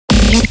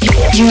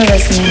You are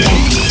listening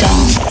to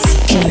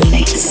Dance in the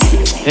Mix.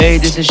 Hey,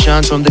 this is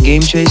Sean from the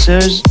Game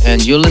Chasers,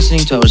 and you're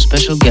listening to our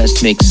special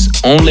guest mix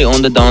only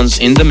on the Dance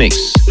in the Mix.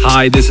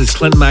 Hi, this is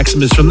Clint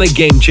Maximus from the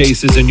Game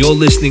Chasers, and you're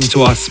listening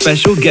to our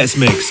special guest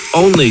mix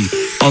only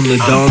on the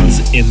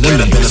Dance in the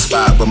Mix. Up in the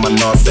spot with my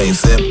North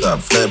Face zipped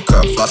up, flip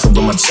cup, flossing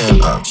with my chin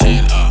up.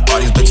 All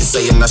these bitches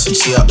saying I should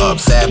cheer up.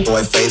 Sad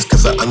boy face,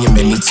 cause the onion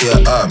made me tear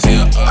up.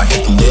 I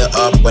hit the lid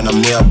up when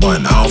I'm near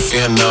one. I don't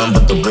fear none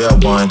but the real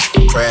one.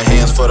 Prayer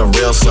hands for the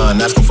real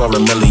son, asking for a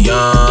million,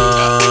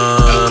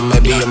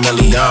 maybe a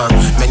million.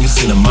 Man, you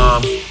seen a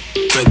mom,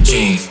 good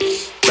jeans.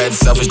 Red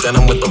selfish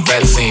denim with the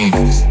red seam.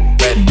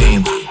 Red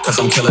beam, cause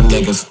I'm killing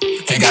niggas.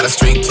 Ain't got a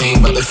street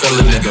team, but they feel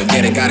a nigga.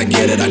 Get it, gotta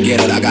get it, I get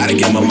it, I gotta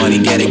get my money.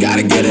 Get it,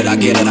 gotta get it, I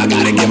get it, I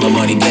gotta get my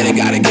money. Get it,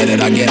 gotta get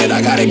it, I get it, I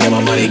gotta get my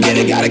money. Get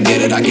it, gotta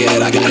get it, I get it,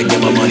 I gotta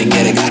get my money.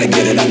 Get it, gotta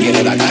get it, I get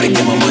it, I gotta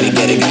get my money.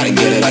 Get it, gotta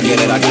get it, I get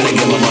it, I gotta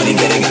get my money.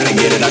 Get it, gotta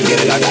get it, I get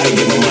it, I gotta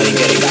get my money.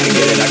 Get it, gotta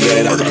get it, I get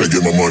it, I gotta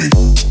get my money.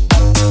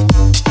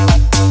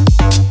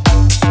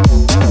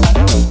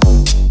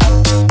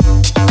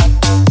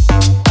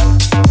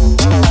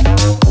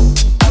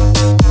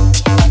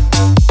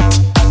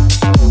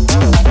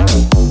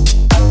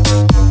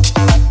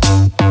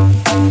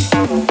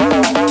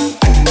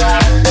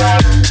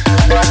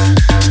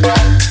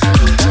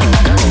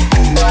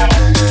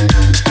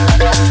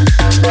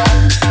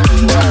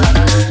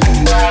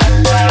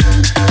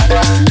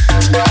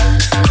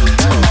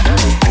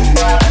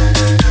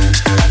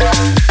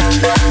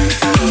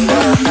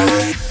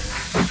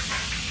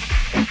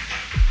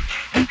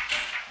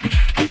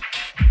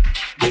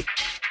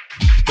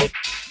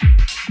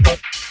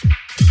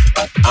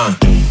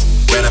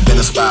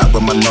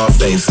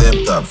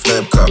 Zipped up,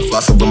 flip cup,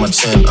 flossing with my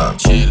chin up.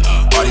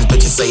 All these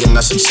bitches saying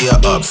I should cheer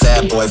up.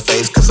 Sad boy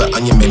face, cause the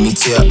onion made me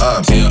tear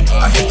up.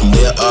 I hit the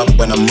lid up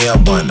when I'm near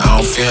one. I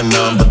don't fear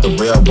none but the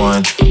real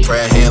one.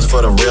 Prayer hands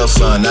for the real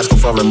son, asking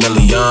for a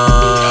million,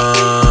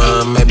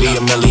 maybe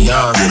a million.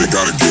 Get it,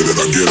 gotta get it,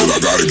 I get it, I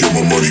gotta get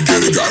my money.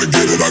 Get it, gotta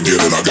get it, I get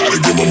it, I gotta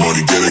get my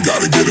money. Get it,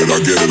 gotta get it, I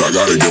get it, I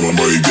gotta get my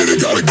money. Get it,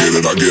 gotta get it,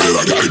 I get it,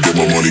 I gotta get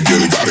my money. Get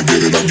it, gotta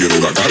get it, I get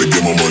it, I gotta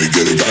get my money.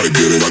 Get it, gotta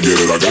get it, I get it, I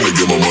gotta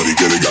get my money. Get it, gotta get it, I get it, I gotta get my money.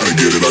 Get it, gotta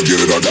get it, I get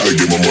it, I gotta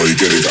get my money.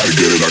 Get it, gotta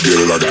get it, I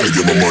get it, I gotta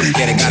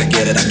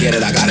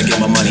get my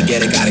money.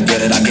 Get it, gotta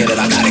get it, I get it,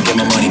 I gotta get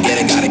my money. Get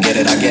it, gotta get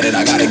it, I get it,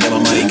 I gotta get my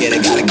money.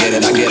 Get it, gotta get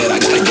it, I get it,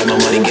 I gotta get my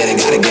money. Get it,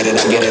 gotta get it,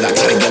 I get it, I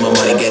gotta get my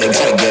money. Get it,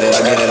 gotta get it,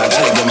 I get it, I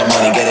gotta get my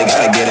money. Get it,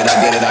 gotta get it,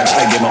 I get it, I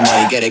gotta get my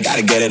money. Get it,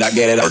 gotta get it, I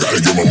get it, I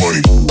gotta get my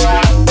money.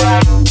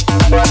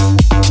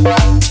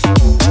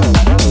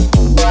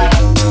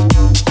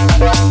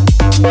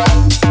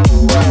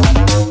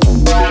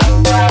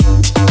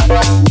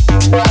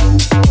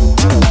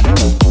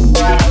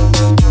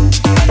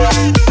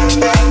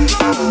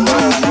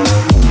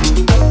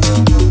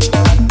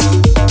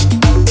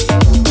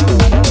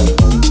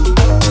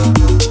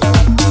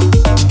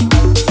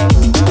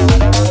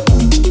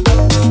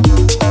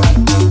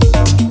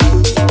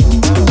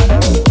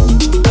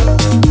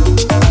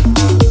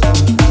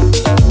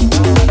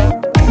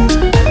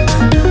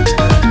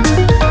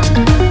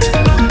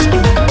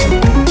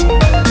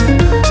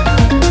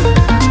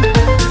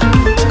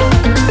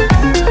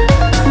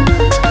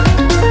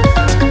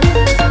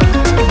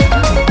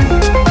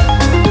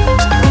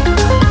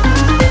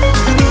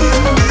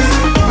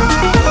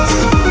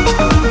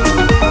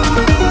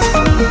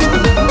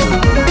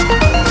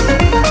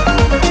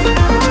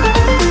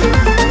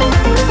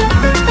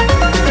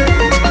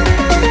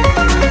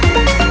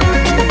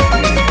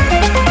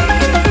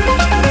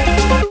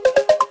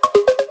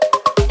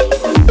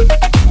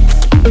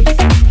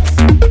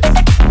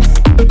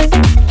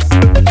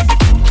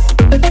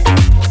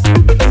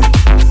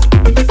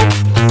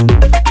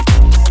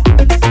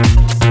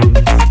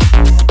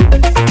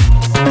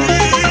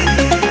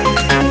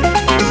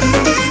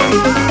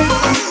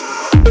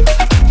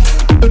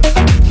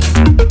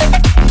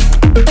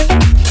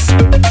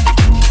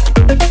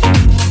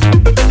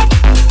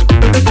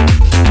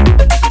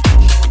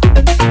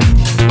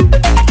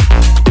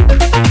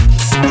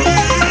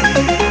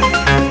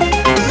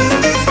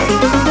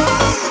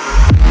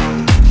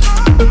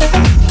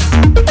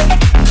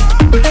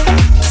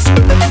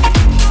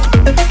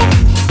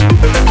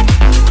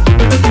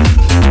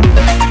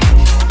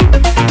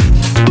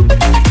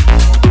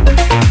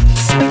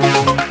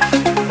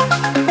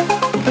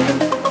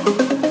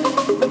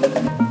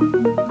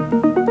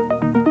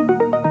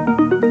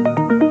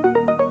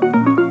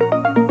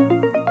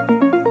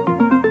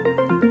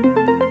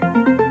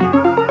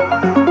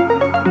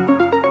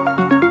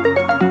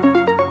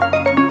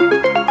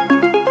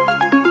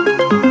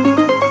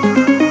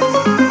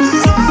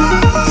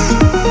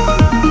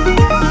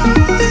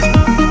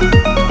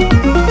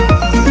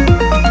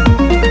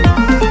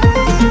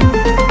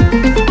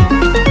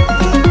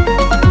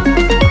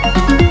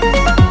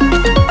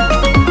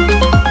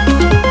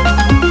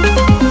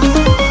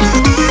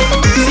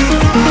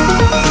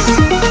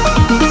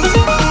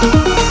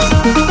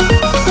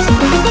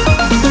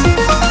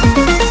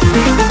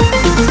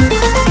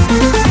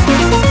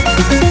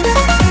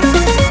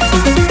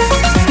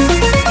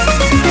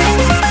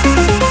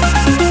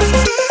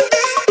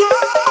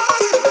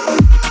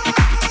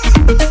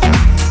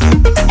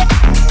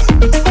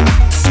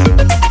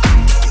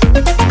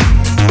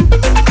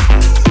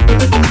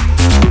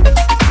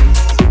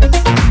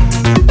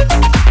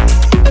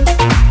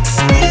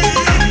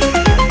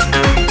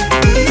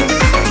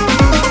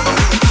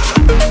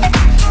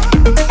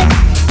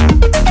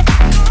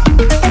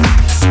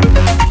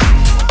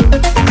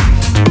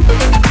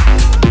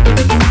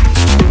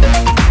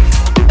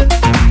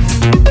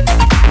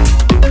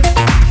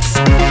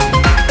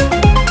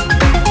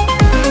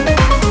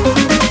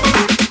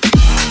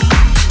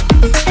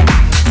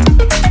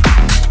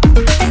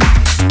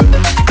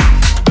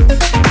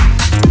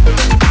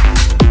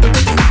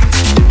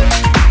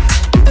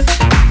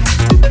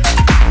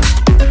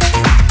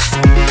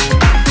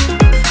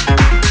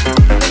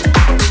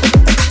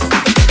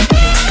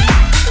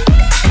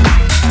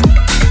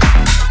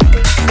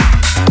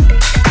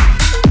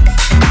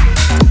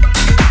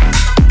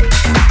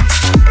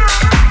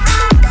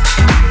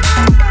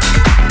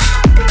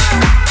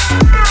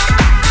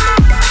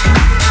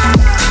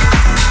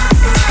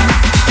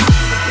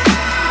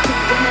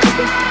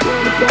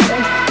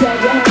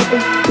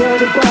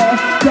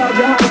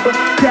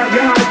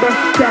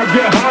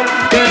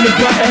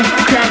 Get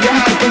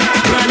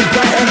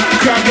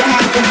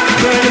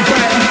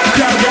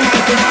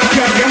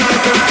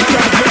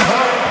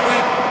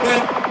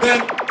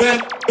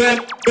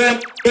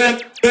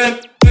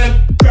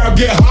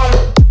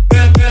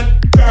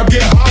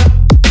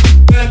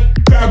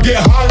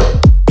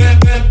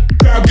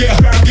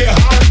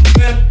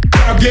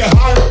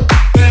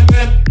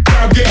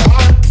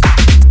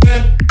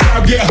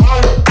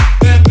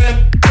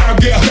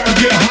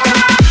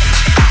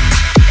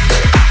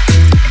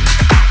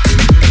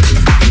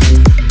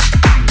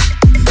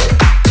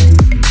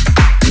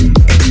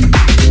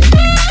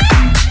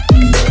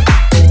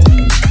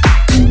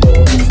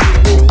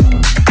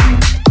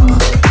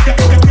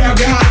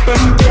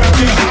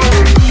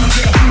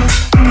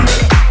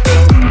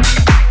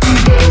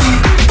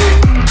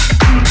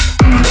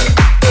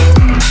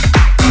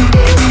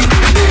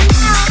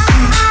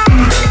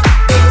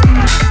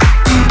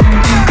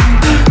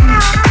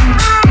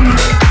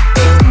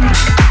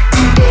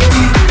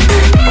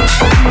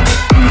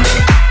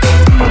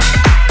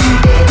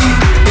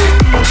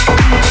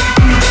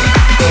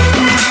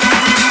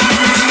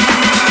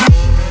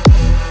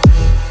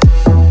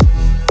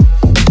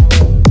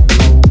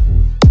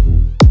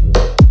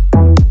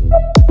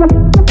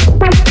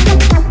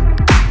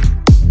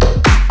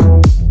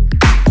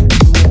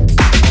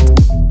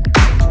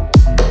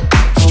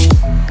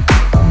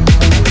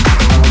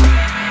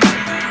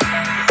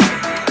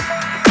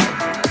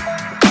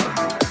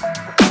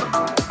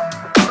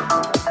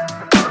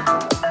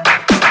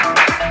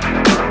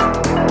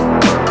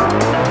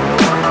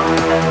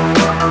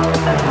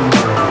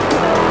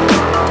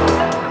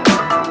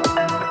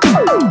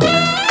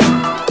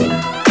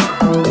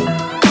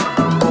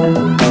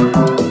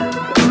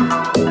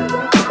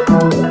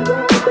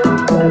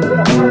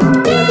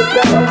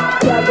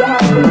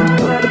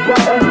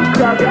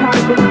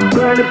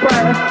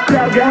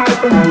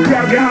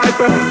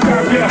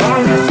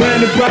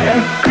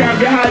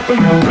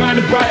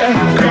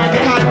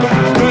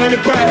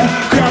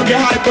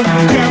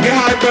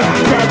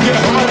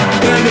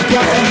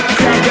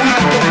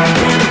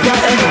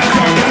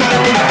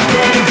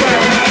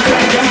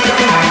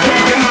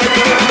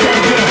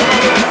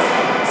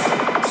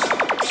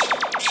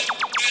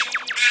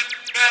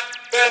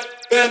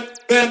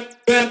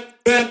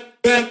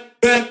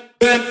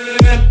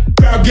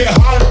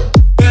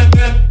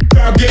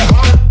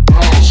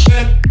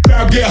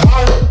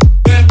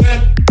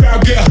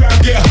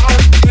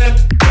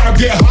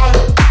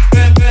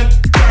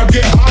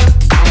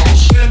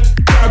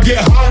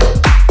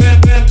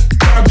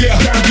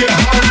hot.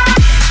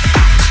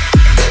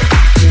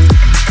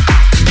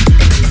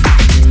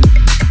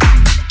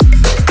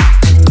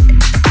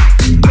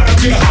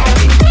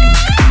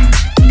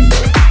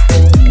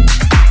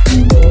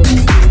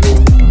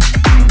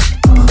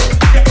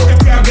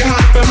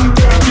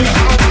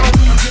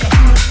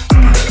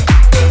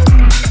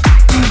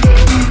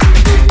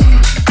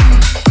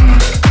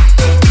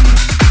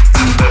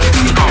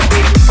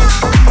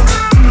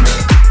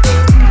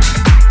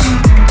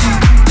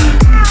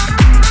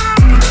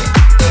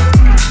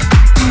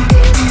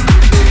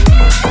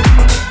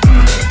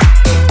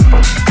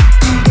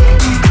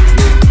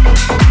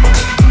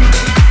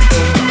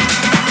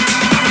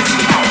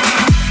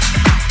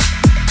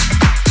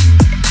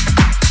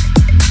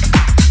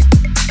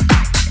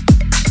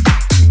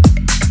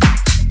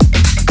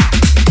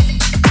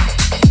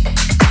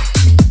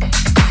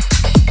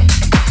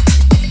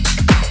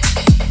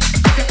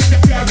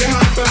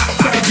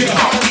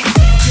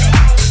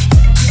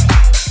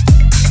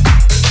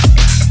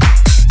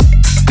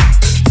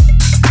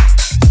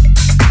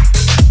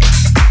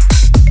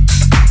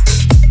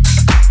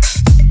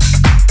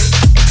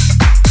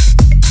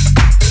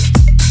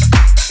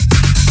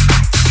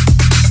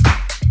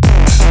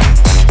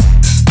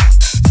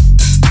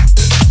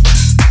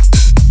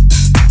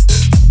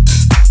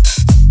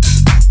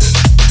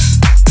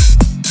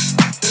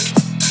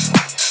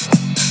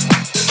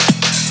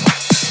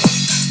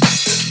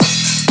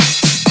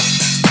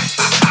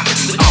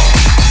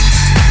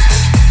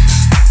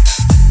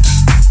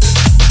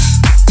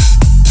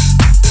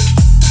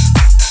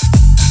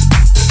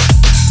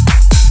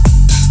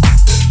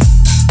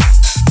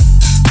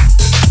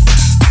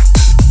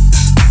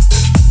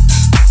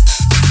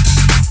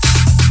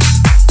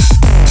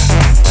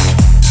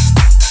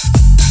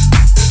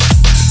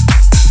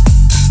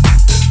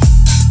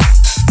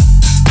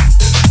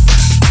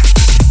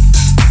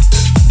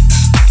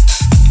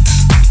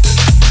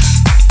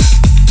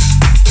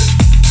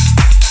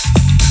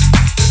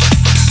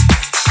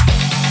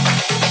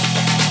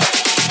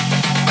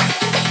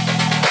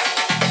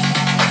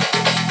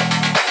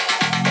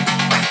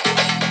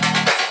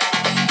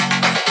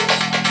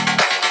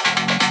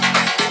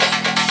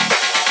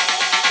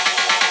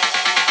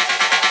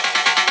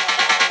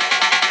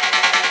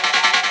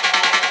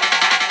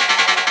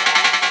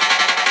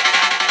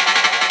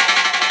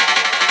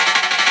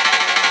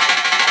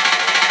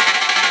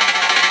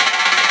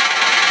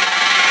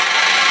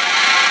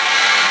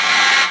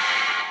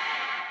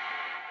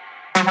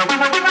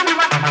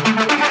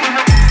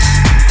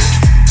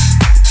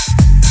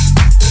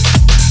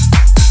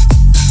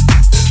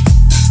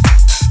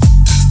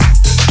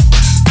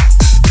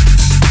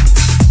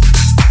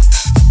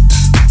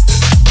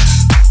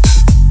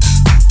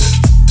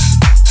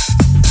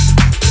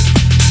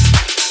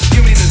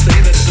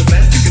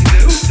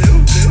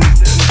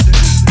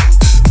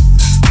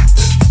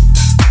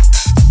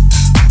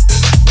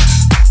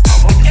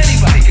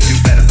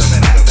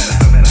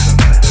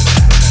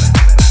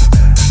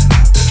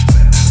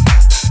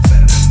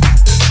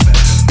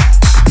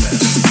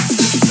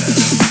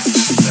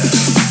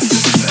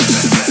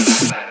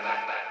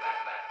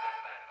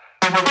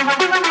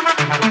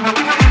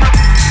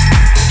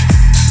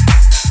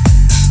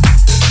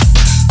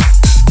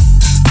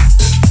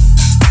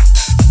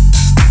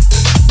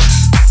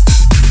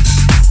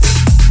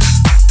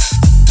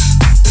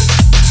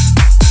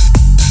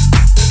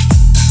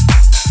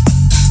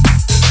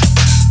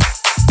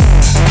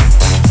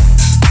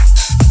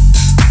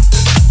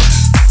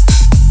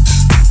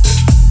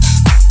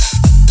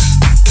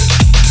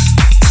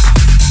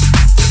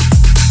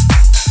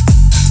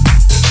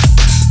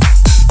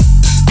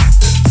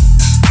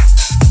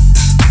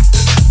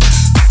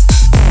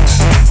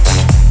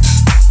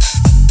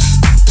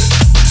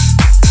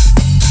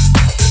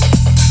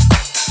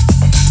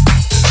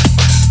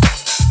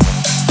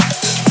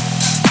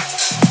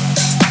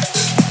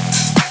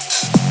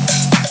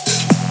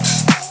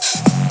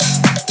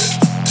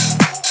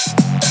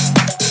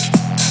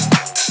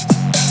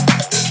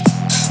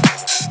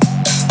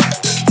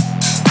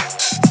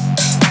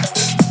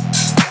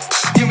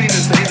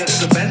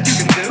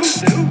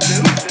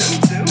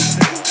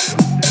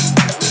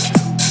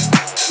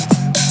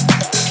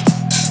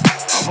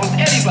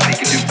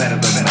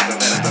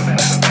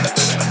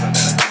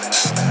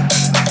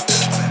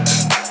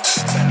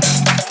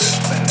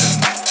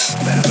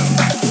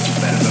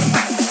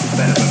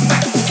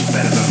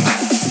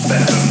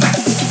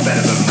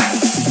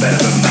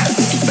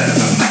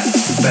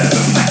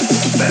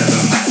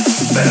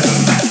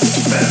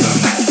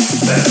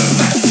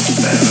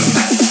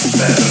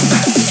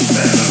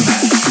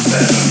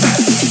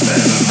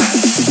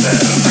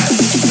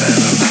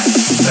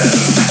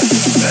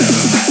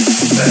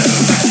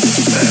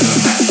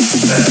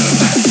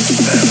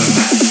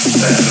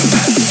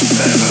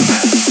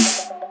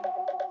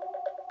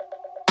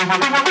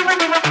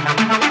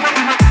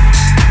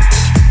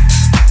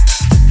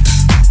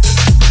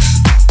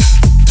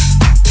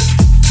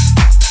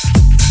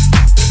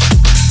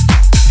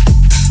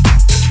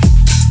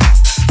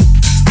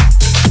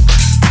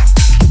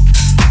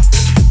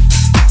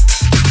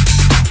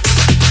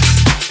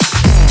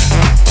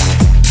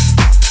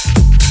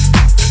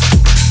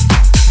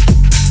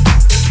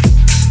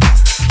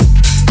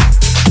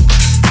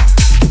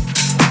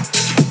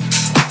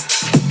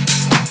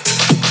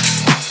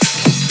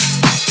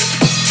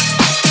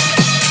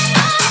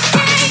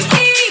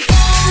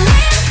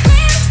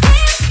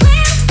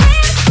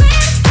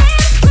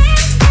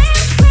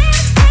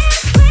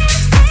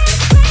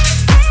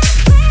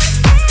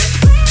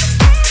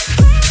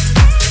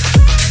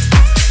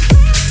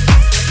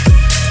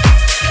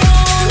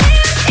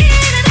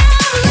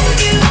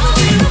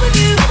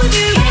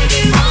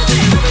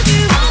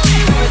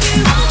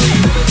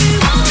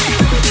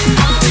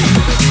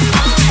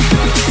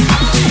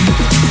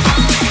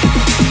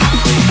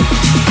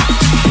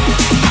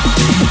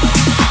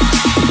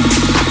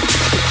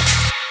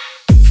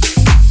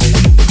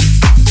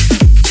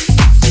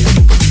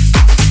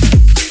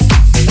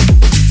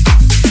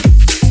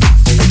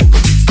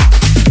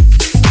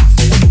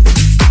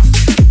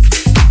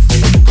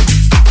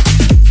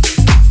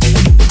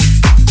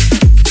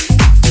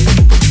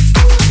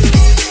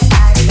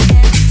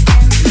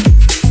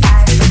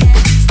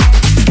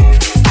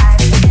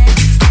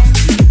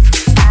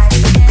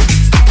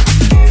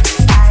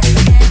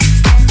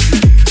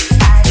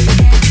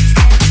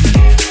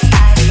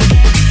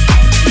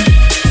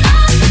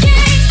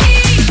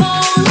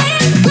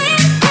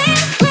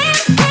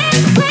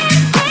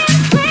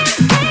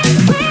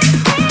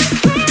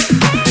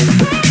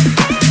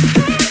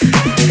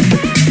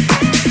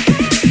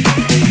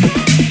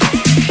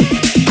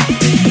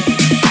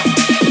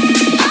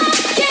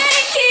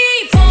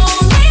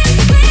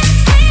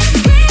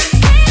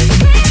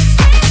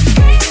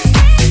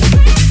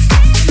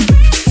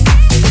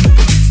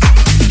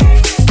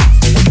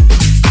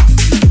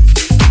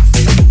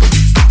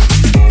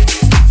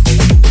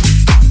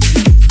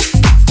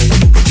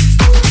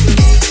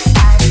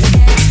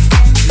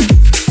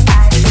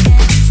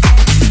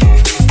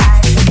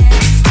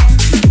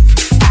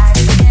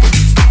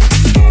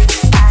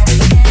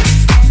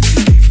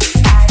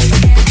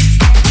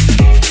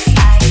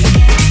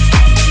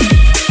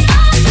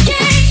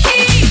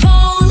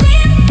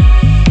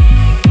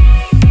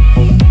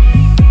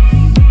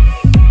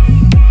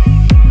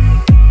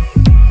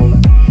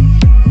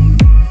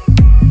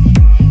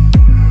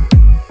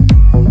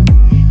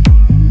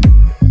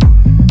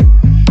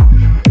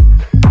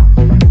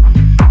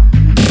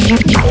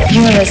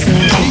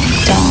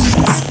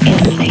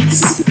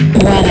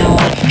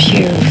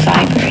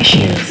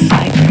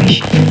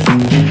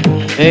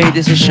 Hey,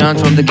 this is Sean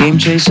from the Game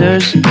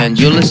Chasers, and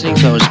you're listening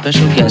to our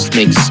special guest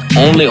mix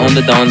only on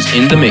the Dance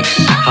in the Mix.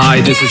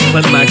 Hi, this is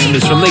Clint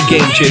Maximus from the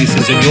Game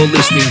Chasers, and you're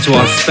listening to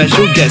our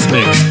special guest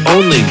mix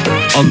only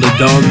on the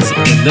Dance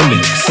in the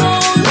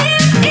Mix.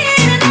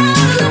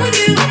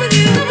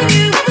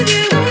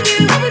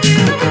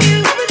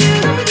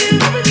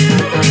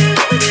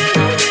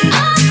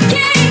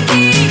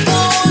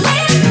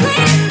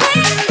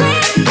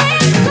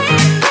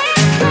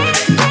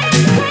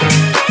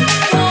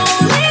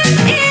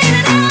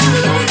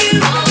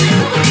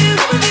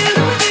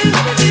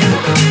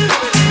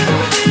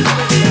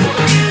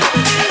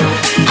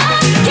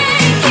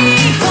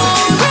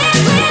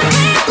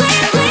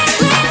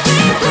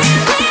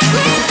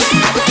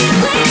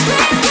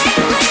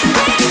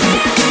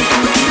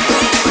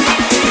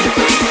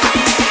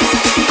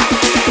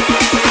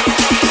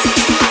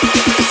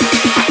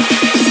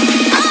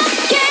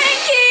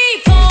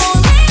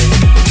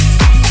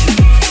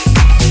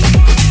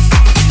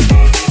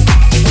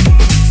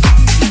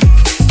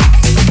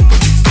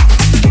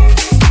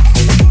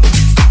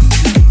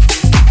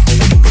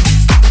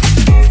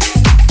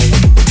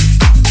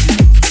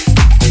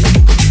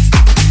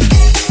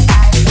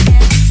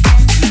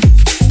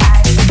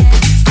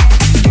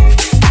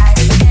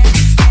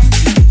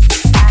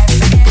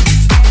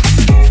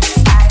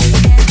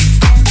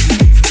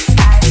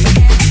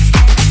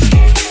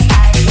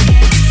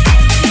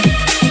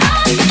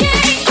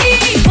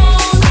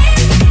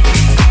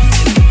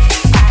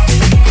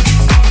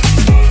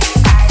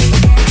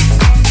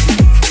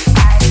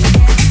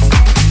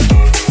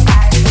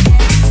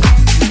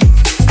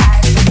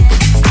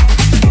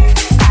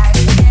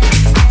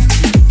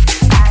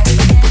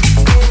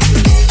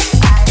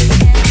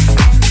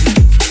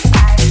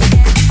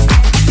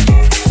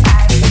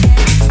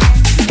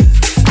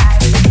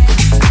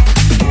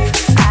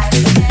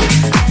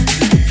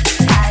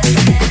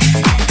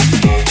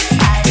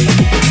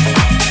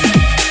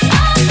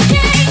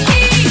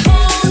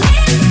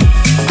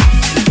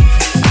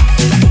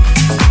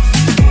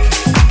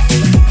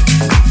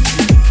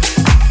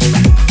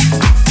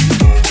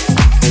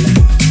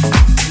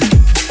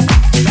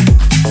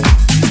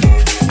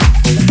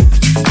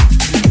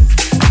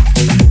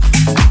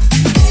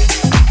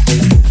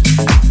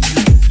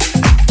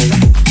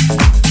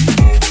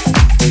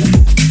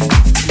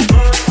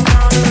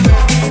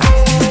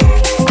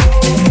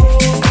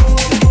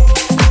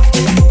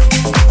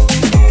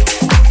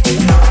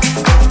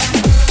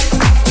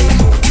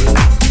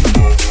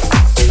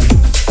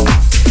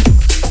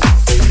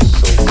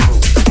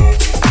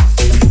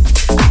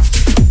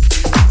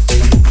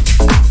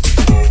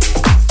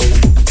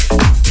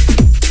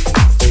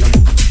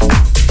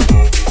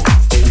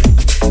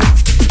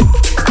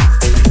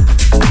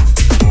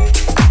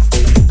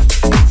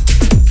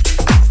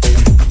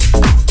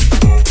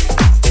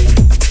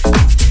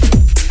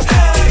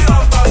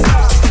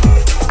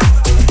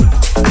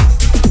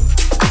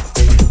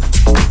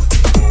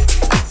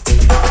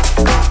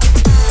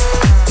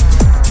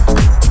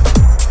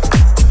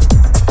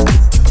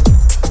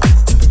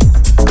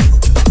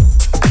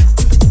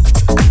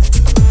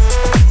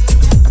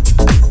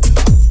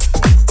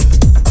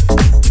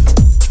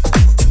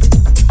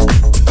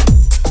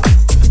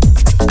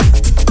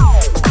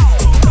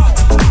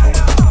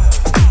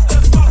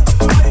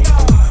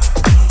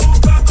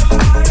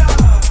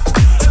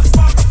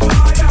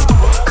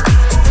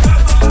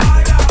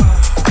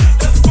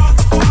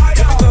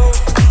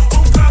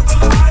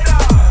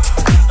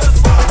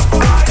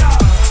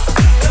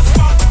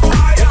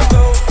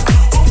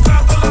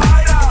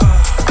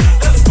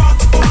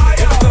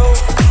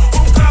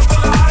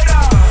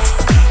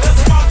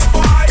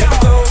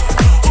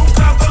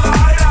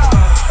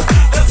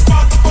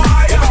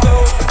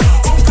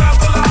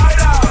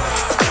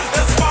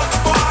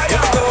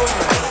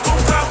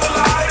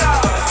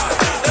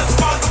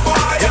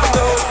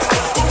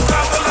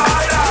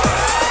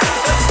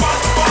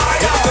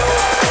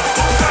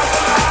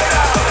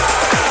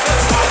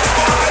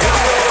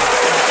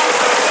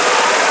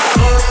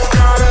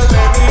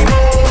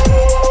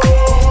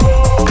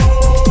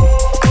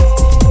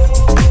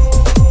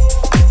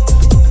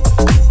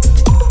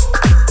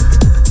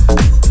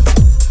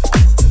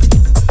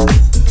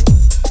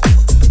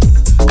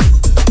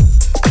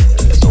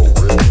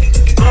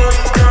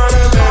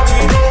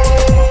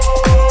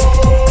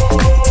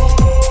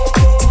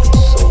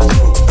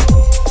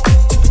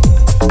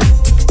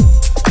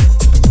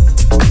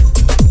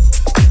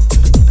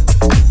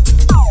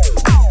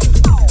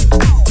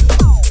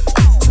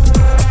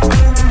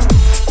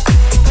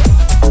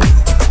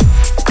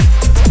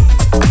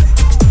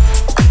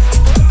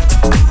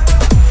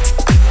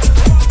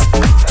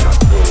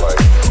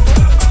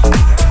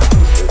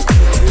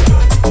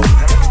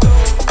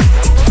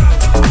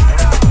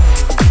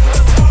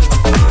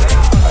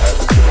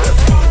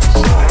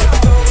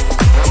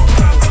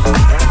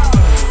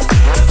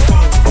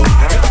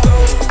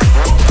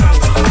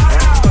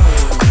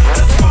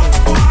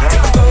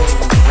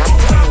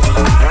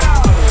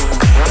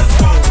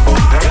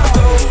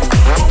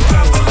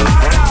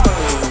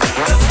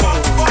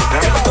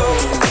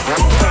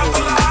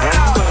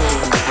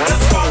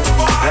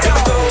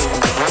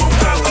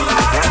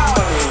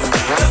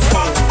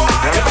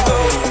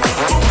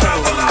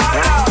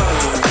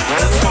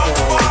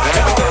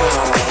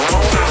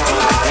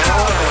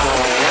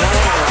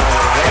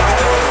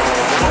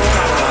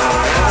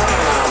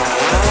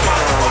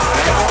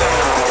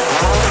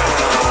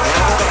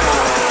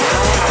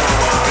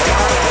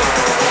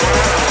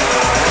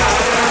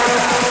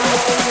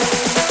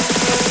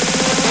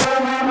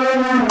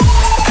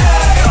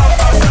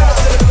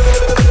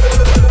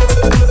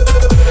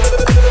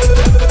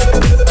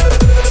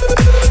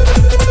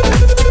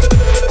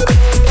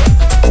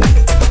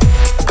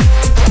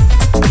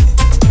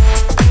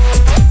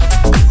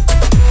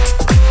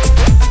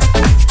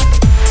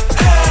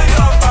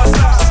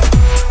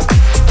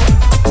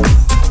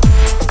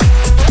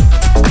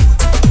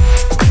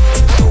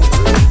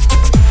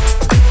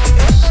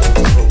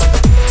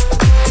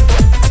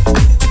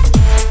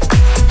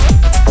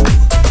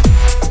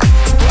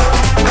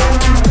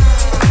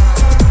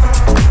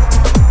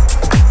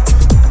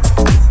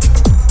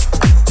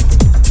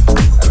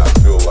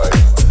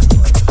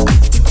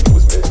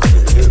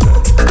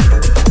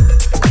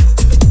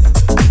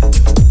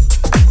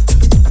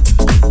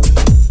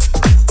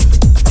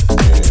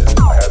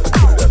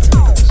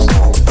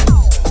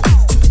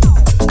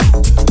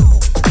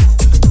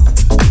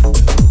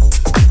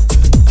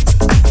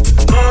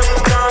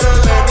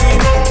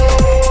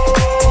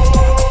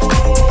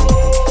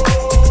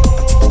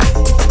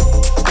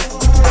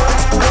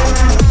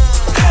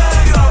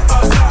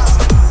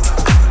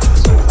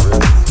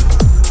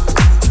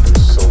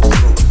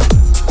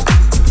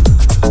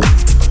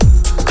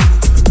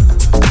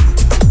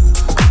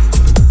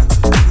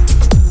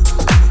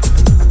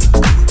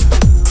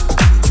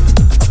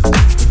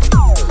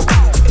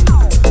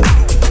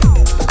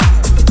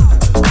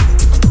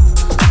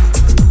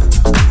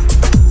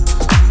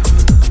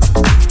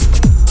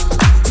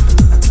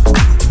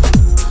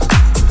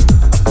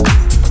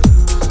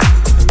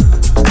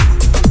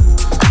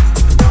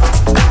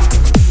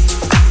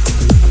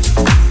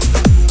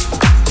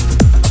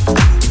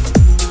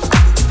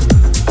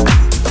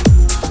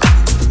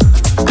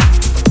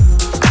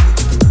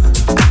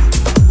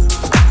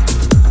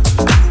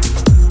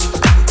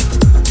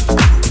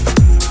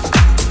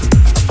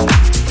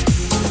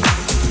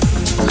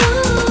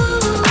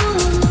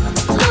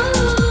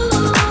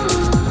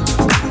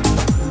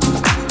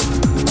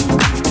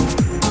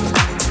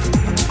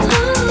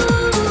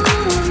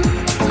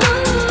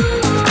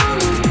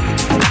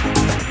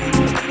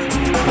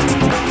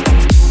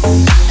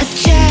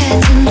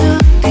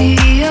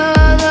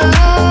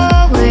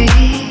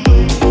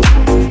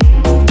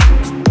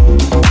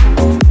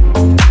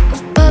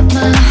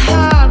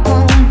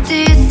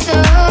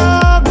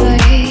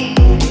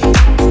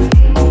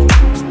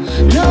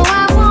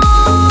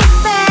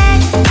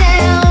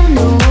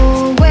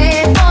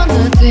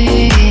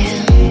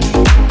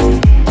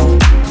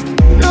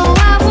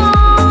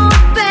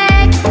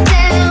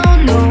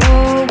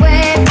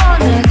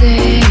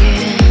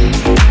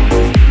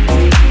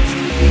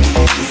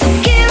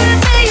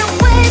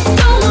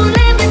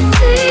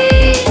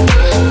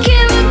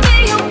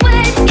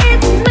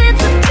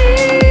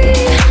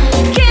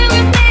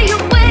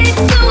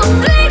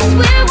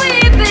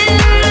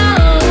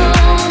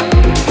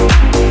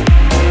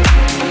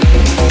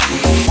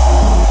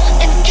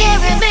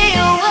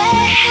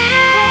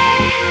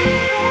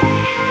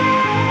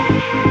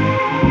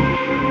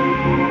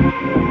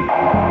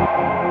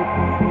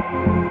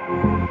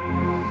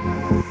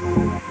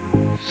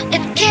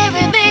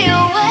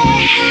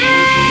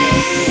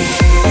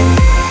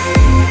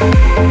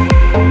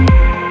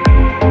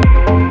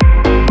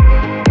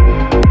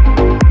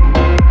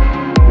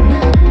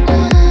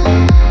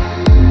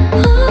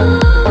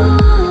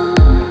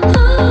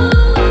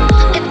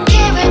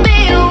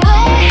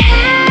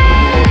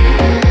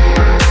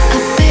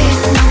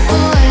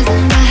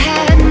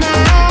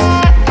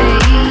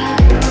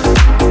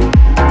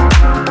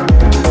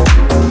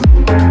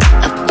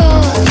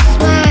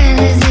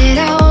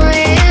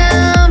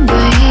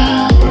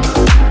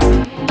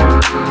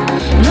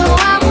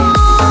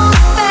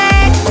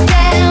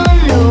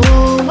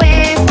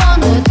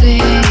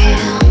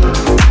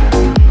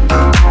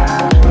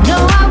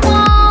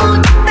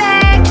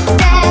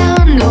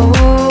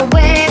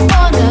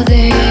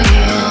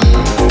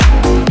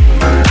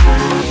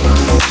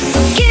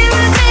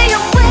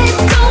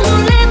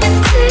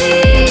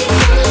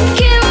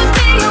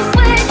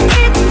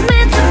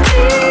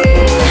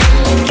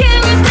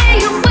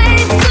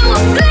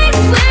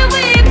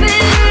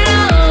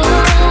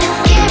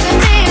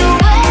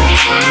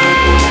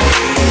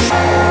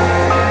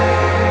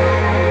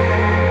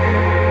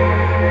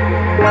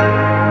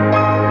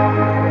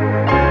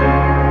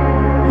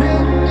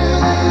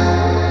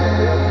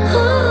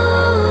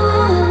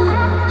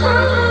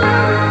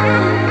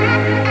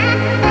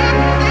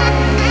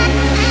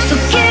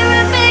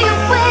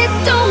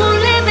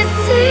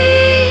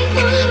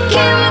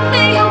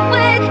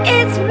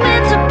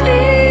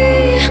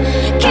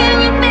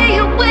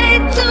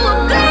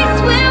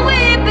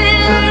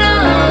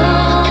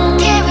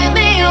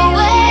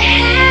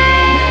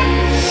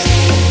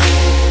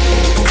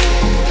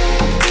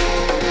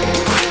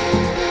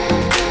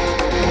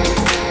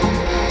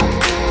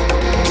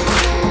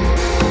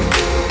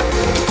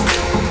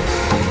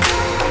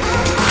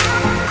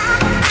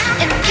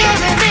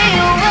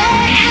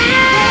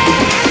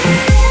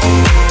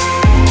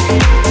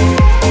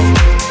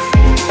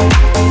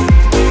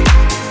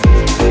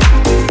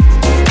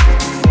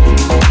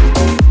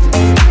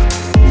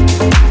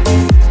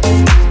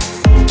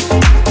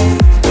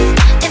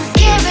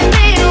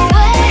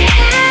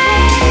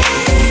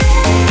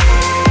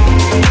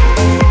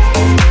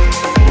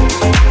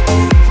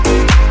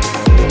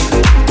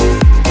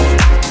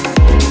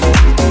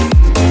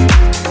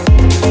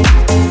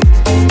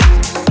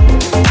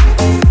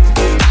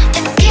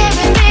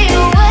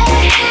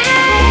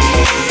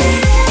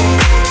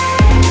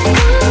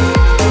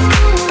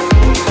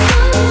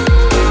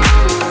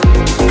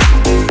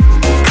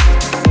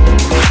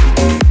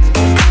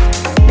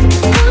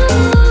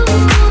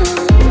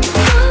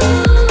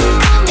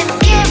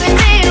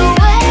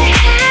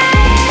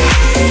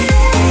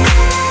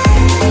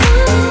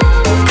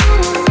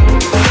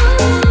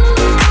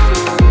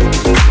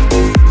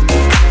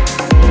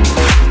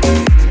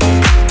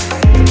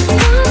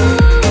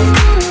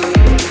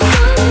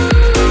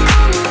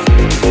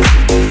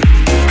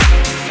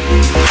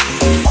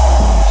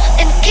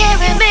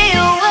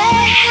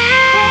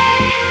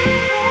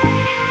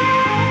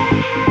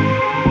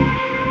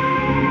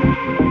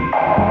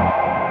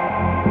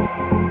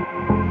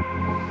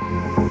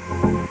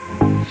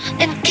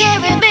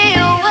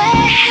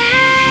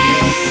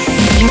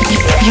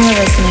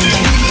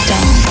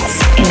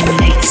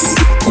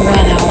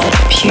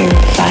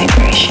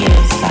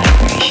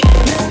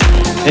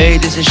 Hey,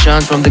 this is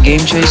Sean from the Game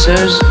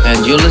Chasers,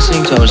 and you're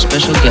listening to our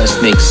special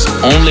guest mix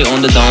only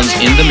on the Dance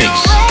in the Mix.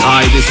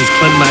 Hi, this is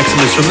Clem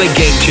Maximus from the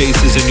Game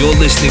Chasers, and you're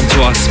listening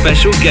to our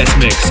special guest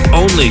mix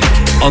only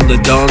on the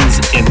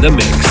Dance in the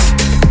Mix.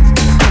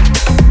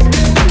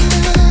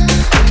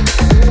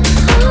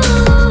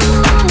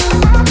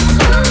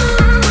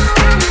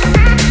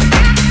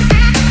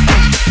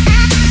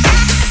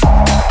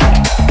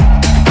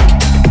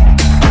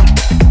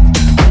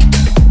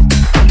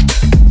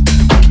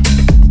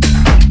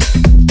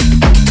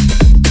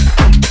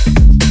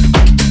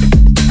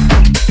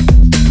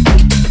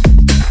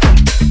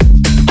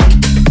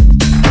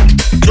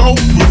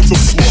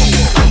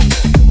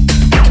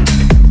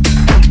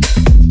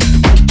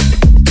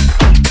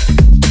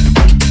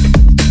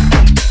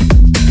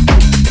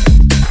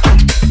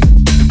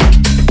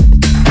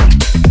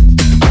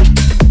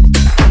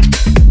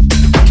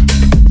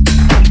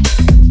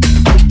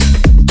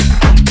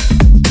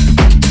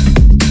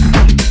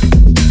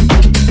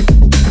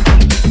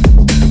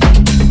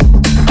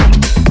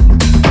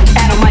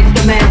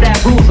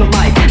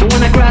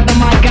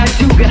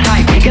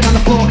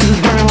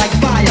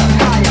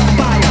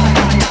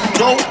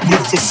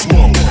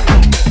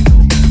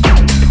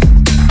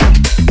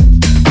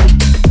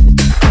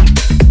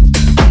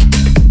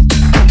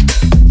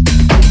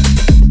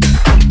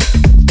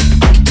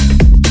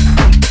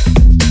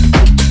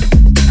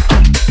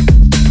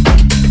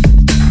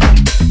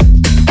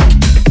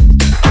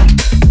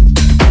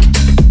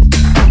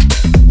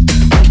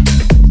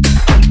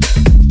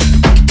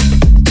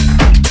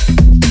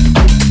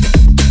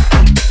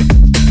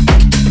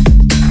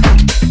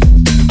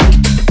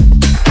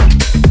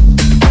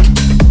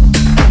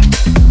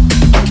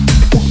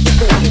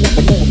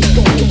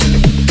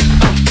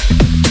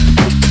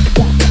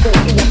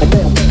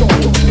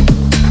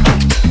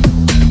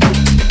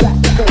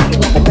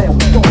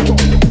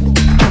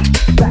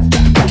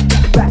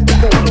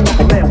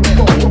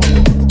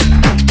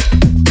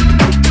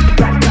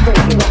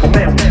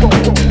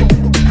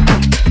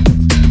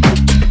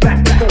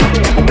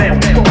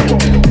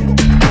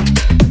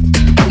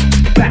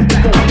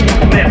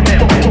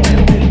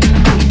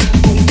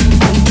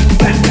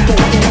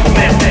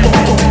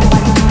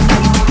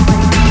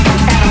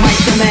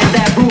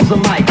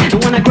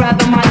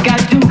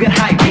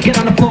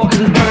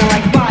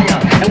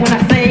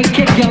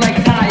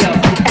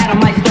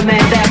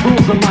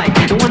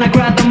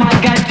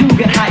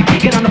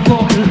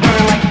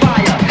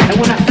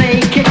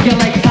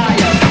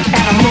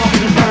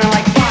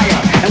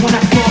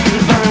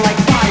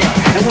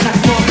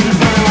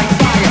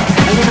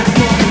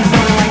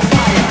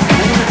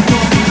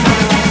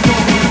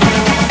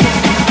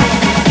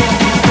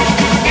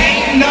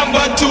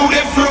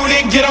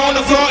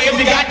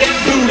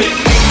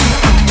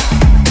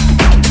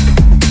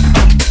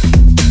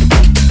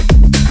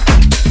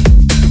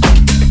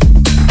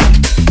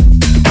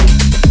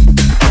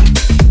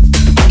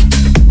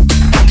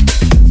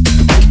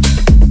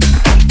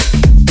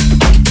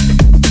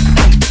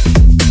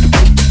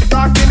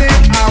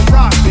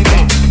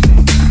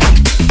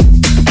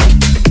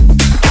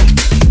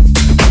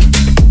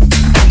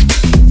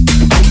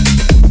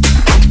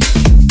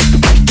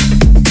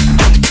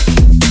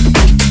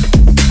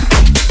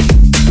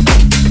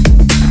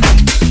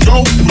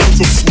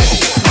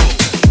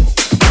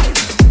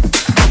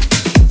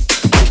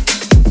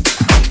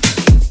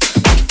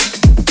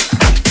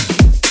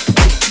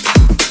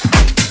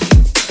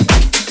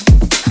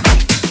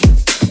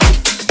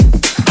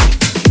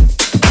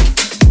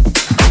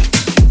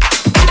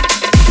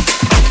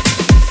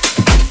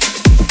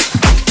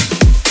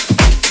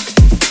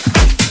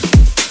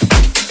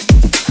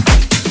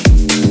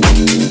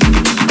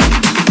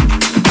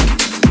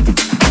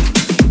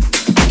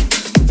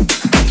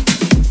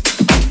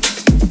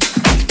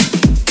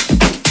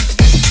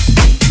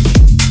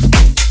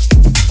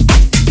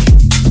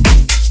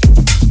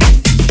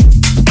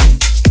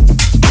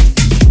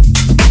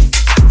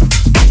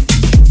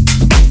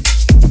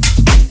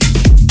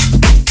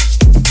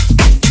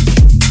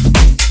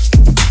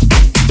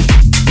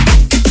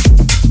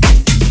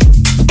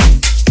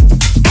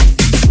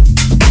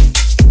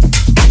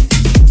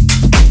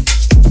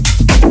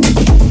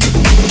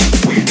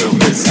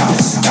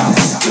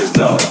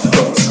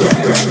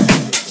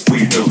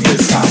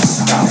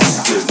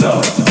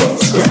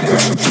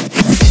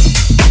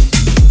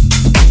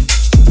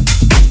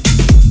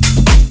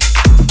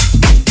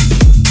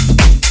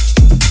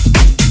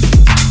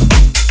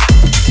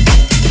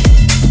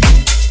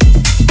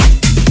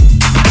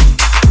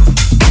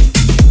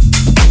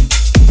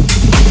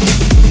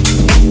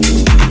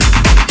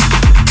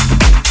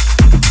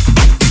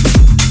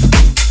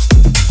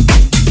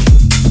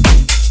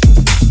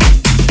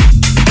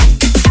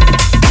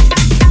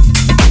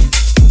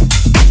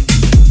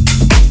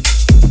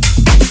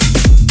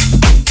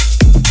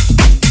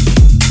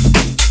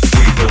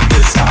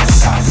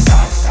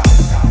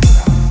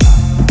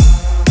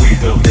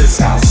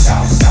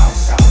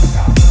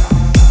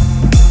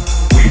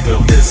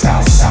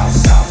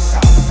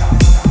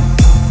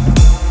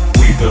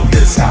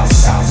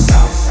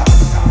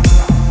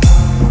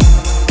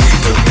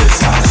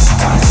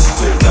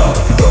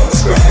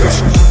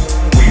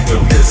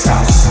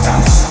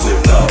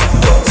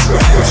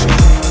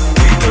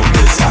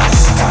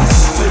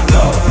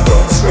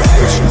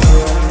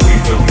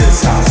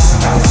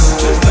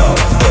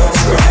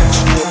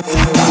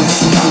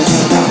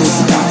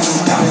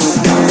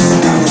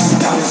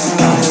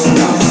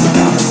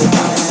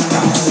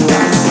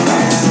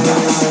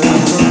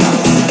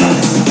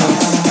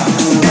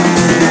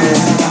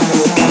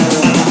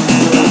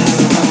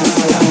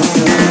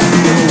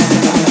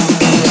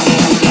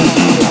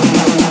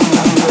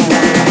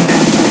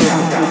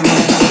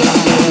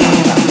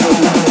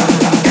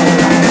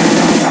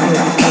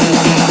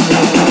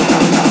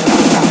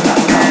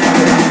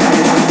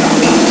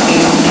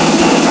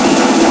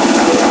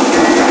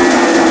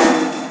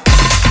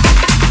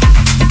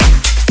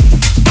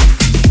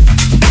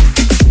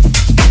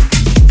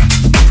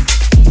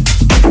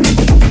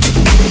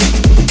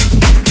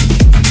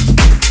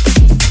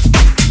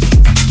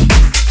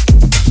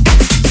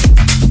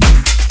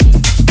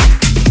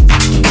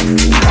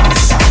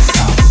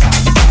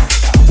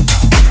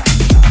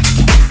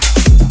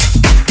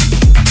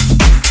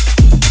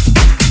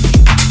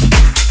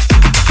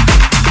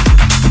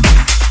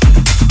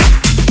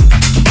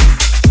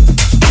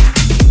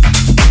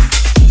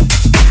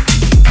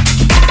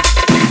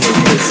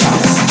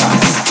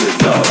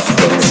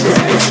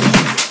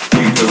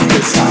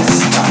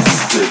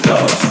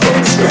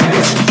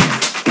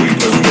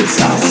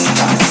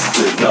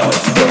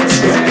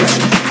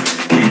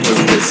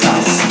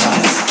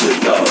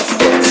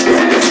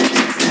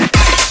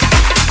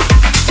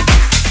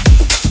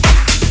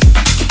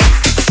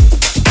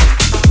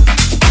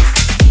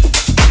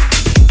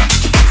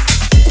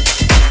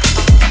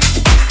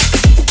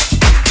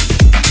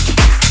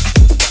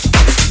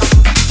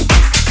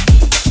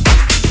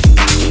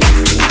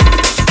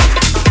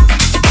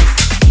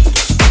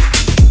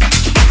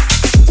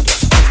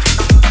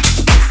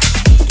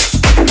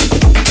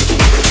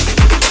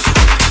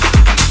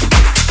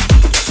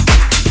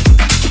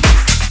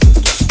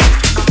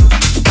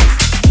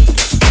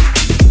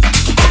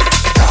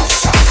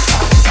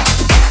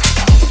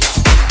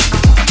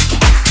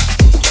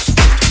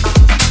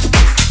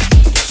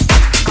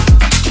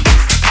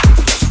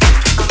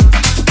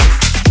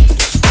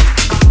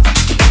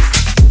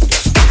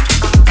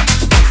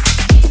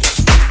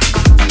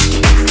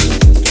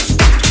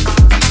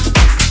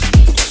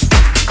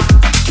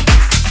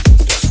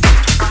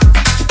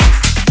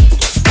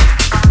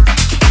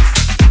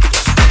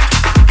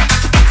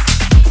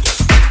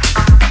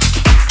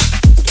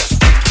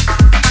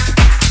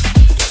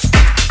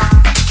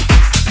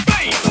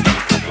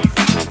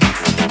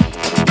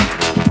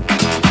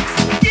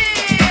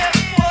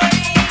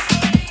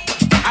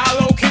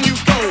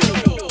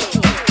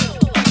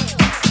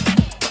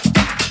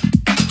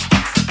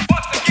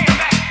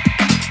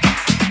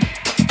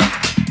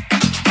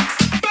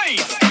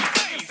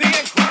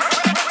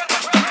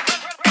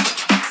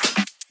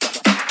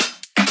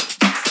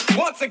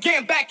 once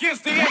again, back is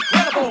the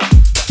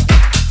incredible.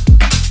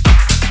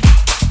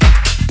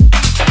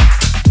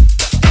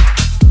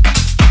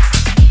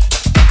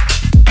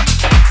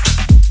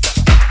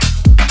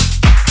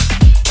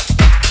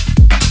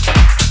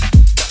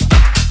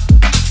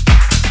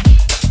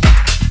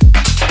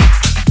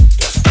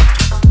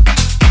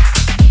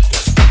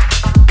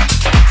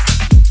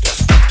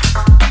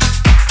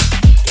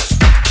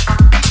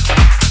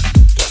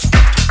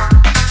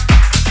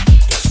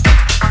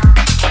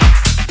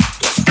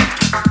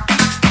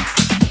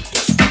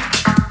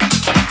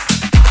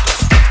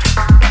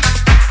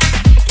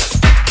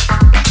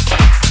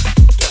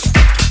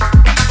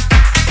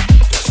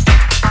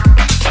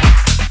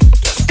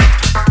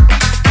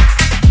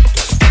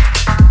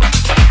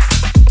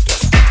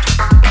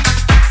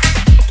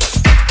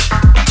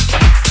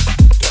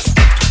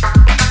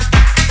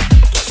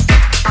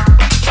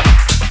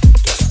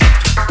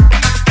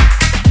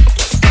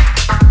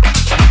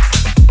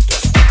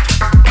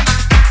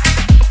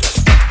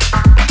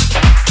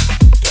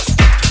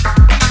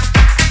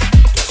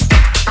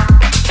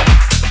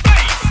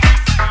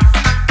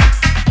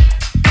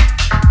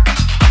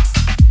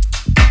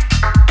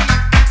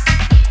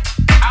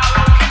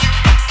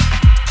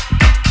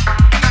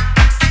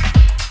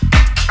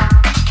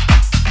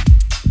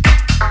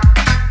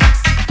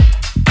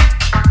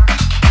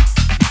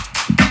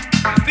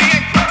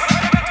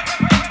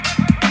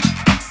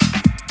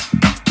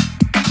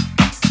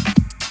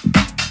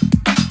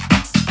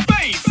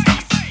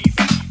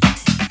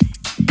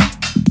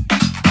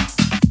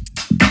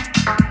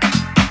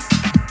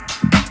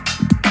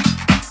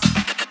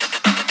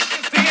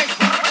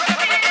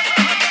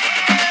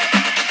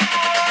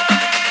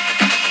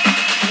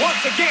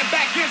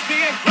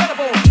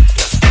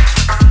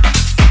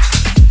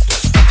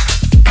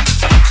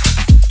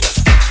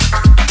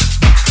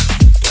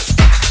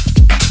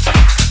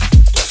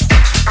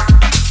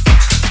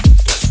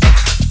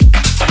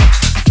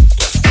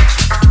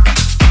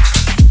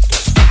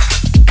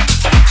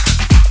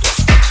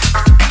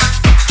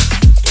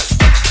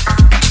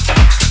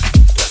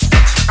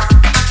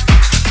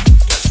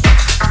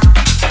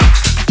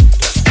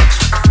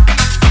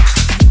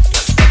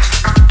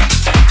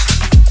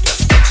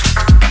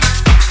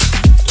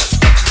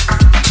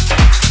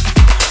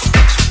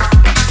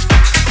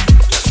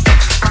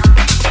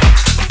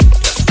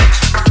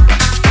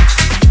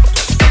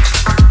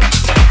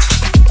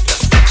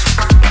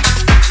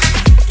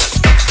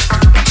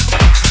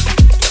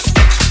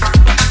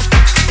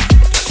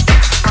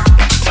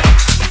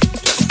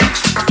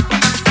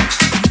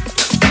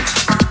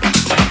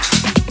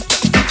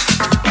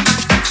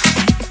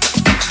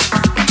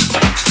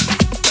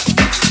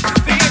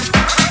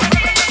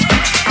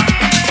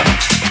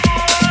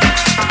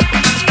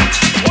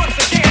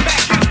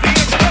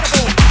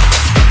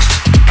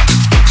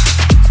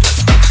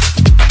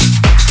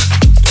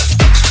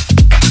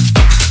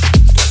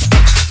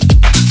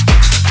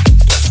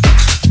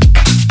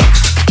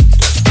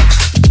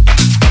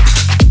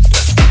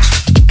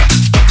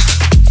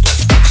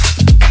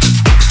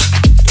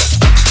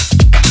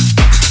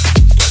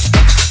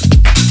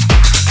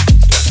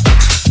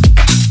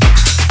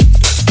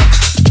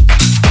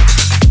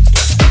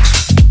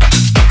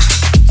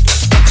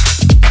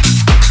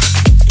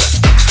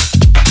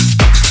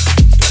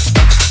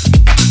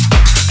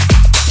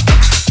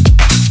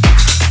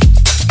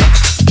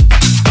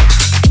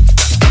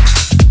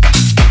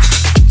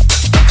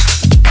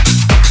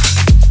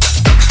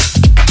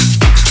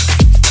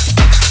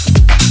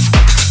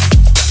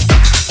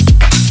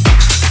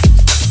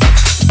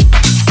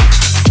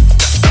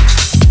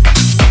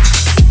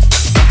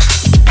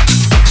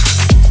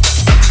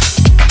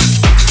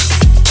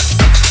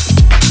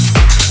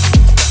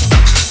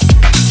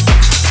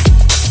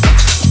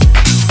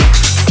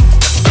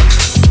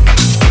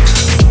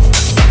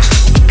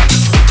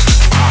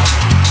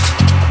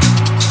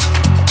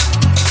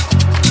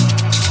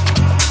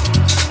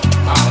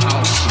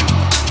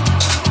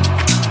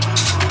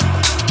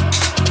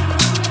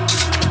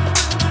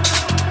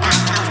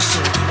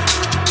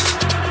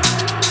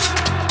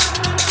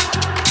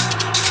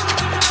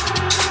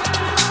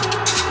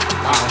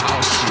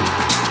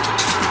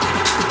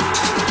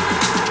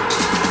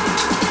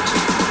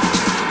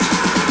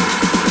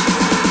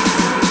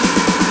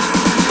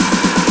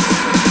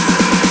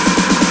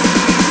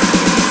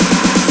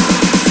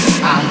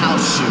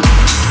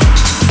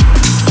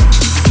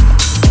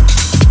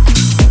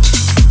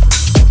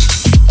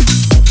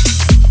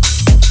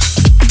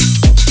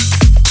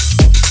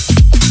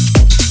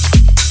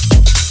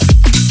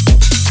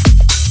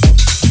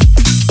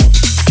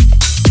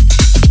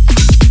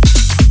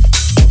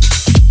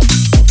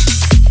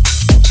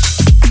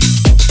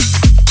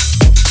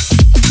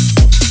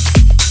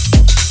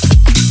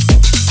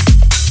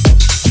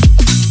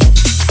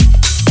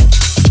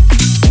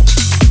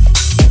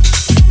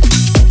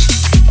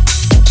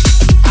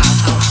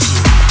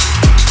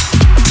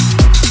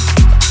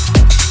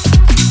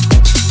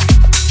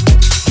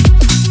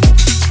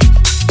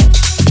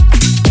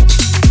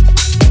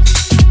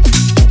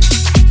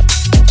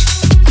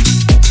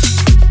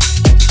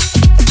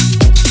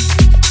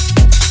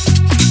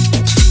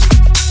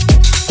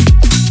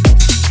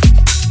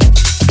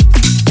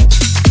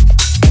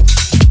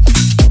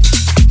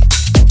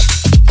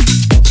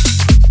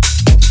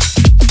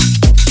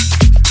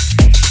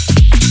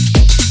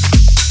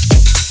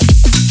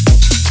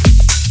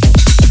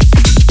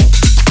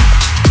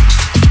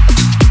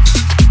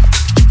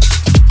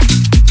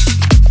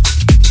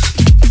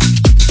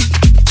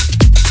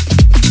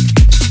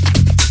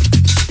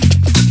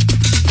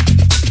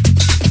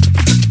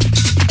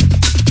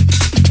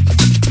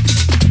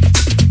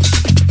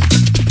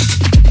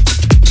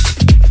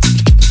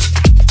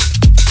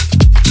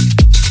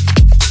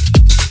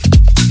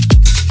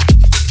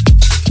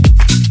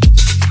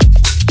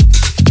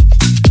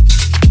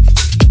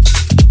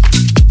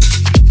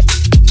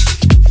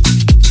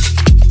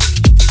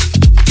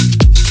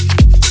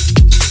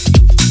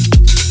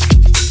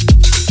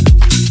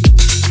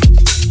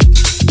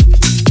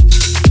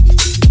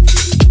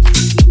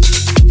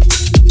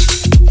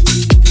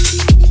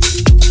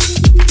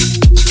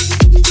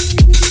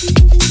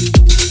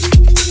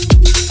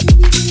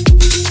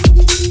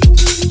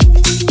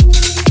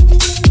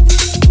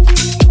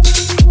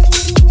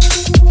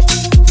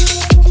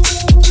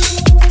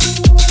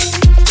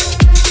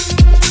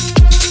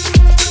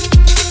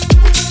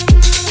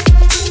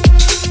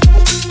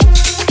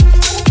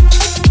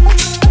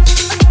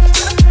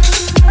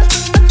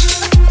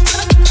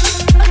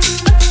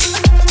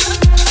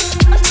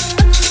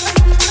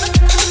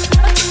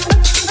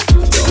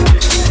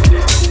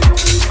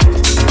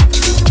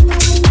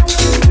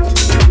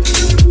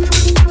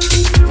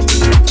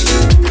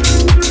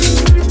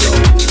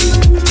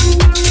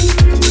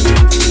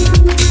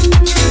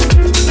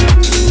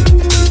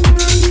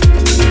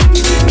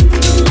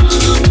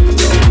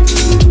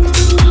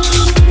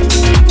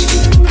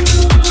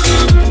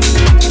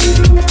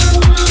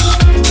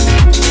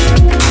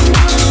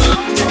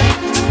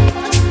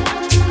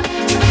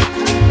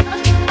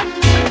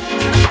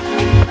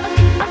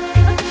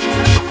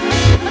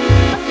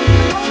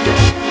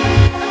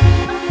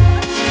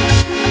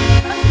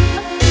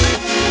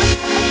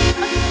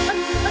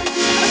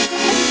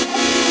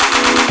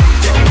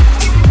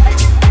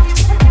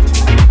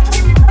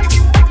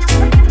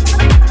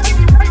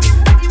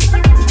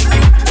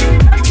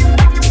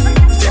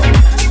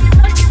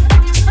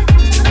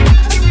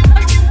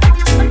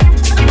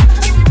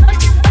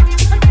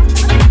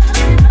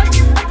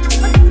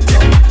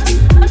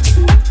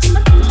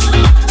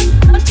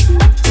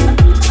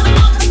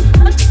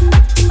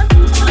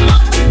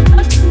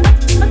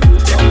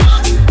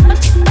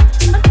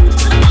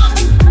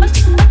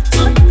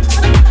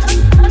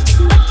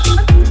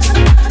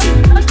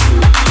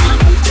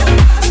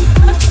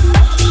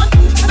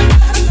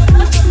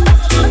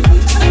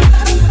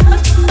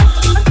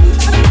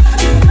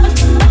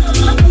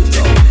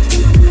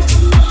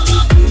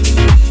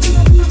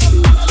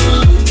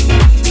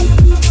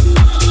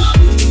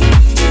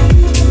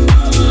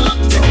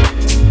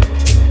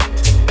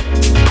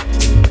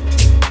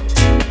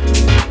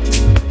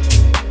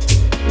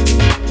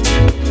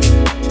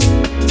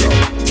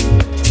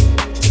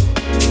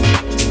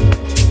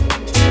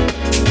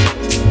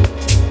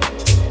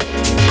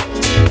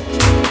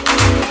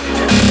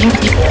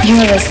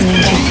 listening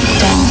to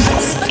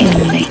Dance in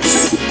the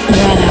Mix. 1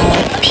 hour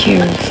of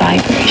pure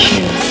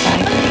vibration,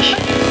 vibration,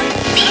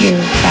 pure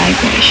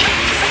vibration,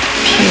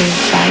 pure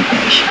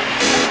vibration.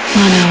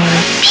 1 hour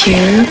of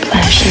pure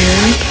pleasure,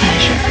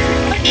 pleasure.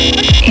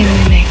 In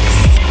the mix.